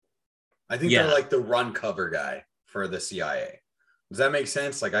 I think they're like the run cover guy for the CIA. Does that make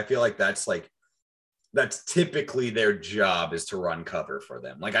sense? Like, I feel like that's typically their job is to run cover for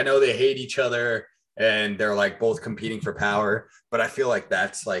them. Like, I know they hate each other and they're like both competing for power, but I feel like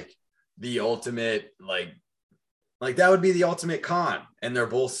that's like the ultimate, like that would be the ultimate con. And they're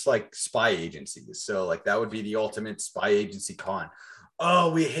both like spy agencies. So like that would be the ultimate spy agency con.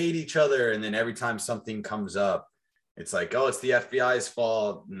 Oh, we hate each other. And then every time something comes up, it's like, oh, it's the FBI's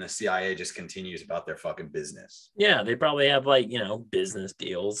fault. And the CIA just continues about their fucking business. Yeah, they probably have like, business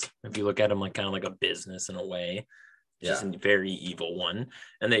deals. If you look at them like kind of like a business in a way, just a very evil one.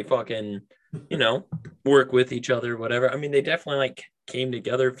 And they fucking, work with each other, whatever. I mean, they definitely like came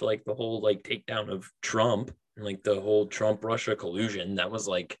together for like the whole like takedown of Trump and like the whole Trump-Russia collusion. That was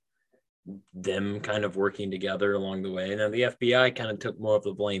like them kind of working together along the way. Now the FBI kind of took more of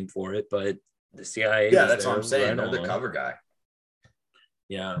the blame for it, but the CIA. Yeah, that's what I'm saying. They're the cover guy.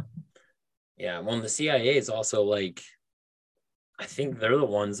 Yeah. Yeah. Well, the CIA is also like, I think they're the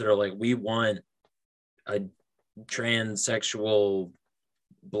ones that are like, we want a transsexual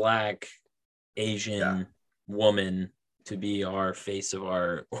Black Asian woman to be our face of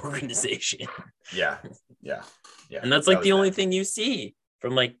our organization. Yeah. And that's like the only thing you see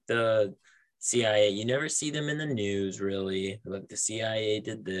from like the CIA. You never see them in the news, really. Like the CIA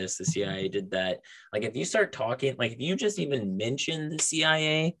did this, the CIA did that. Like if you start talking, like if you just even mention the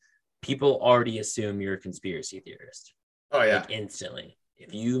CIA, people already assume you're a conspiracy theorist. Oh yeah, like instantly.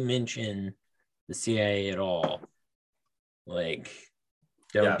 If you mention the CIA at all, like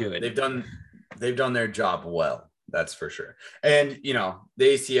don't do it. They've done their job well. That's for sure. And the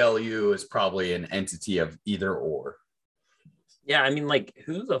ACLU is probably an entity of either or. Yeah, I mean, like,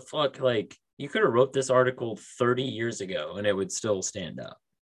 who the fuck, like, you could have wrote this article 30 years ago and it would still stand up.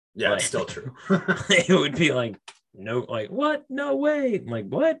 Yeah, it's still true. It would be like, no, like, what? No way. I'm like,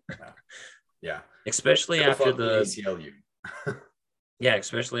 what? Yeah. Especially after the ACLU. Yeah,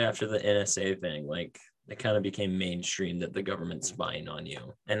 especially after the NSA thing. Like, it kind of became mainstream that the government's spying on you.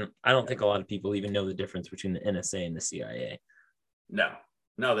 And I don't think a lot of people even know the difference between the NSA and the CIA. No,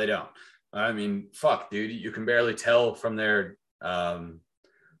 they don't. I mean, fuck, dude. You can barely tell from their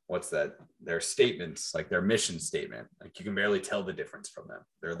their statements, like their mission statement. Like you can barely tell the difference from them.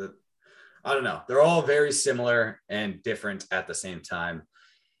 I don't know. They're all very similar and different at the same time.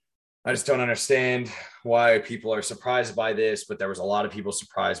 I just don't understand why people are surprised by this, but there was a lot of people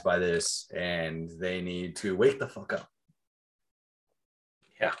surprised by this and they need to wake the fuck up.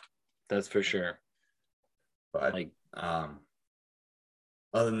 Yeah, that's for sure. But like, other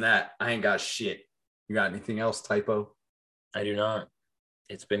than that, I ain't got shit. You got anything else, Typo? I do not.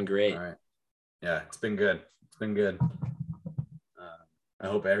 It's been great. All right. Yeah, it's been good. I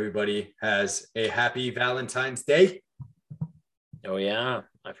hope everybody has a happy Valentine's Day. Oh, yeah.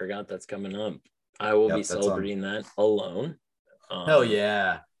 I forgot that's coming up. I will be celebrating that alone. Hell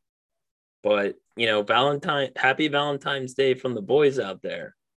yeah. But, happy Valentine's Day from the boys out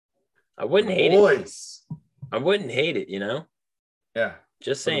there. I wouldn't hate it. I wouldn't hate it, Yeah.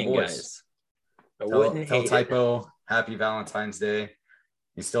 Just saying, guys. Tell Typo happy Valentine's Day.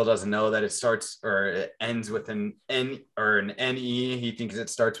 He still doesn't know that it starts or it ends with an N or an NE. He thinks it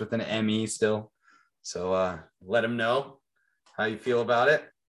starts with an ME still. So let him know how you feel about it.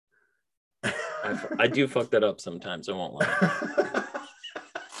 I do fuck that up sometimes. I won't lie.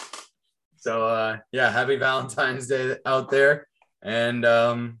 So happy Valentine's Day out there. And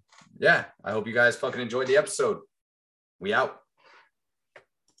I hope you guys fucking enjoyed the episode. We out.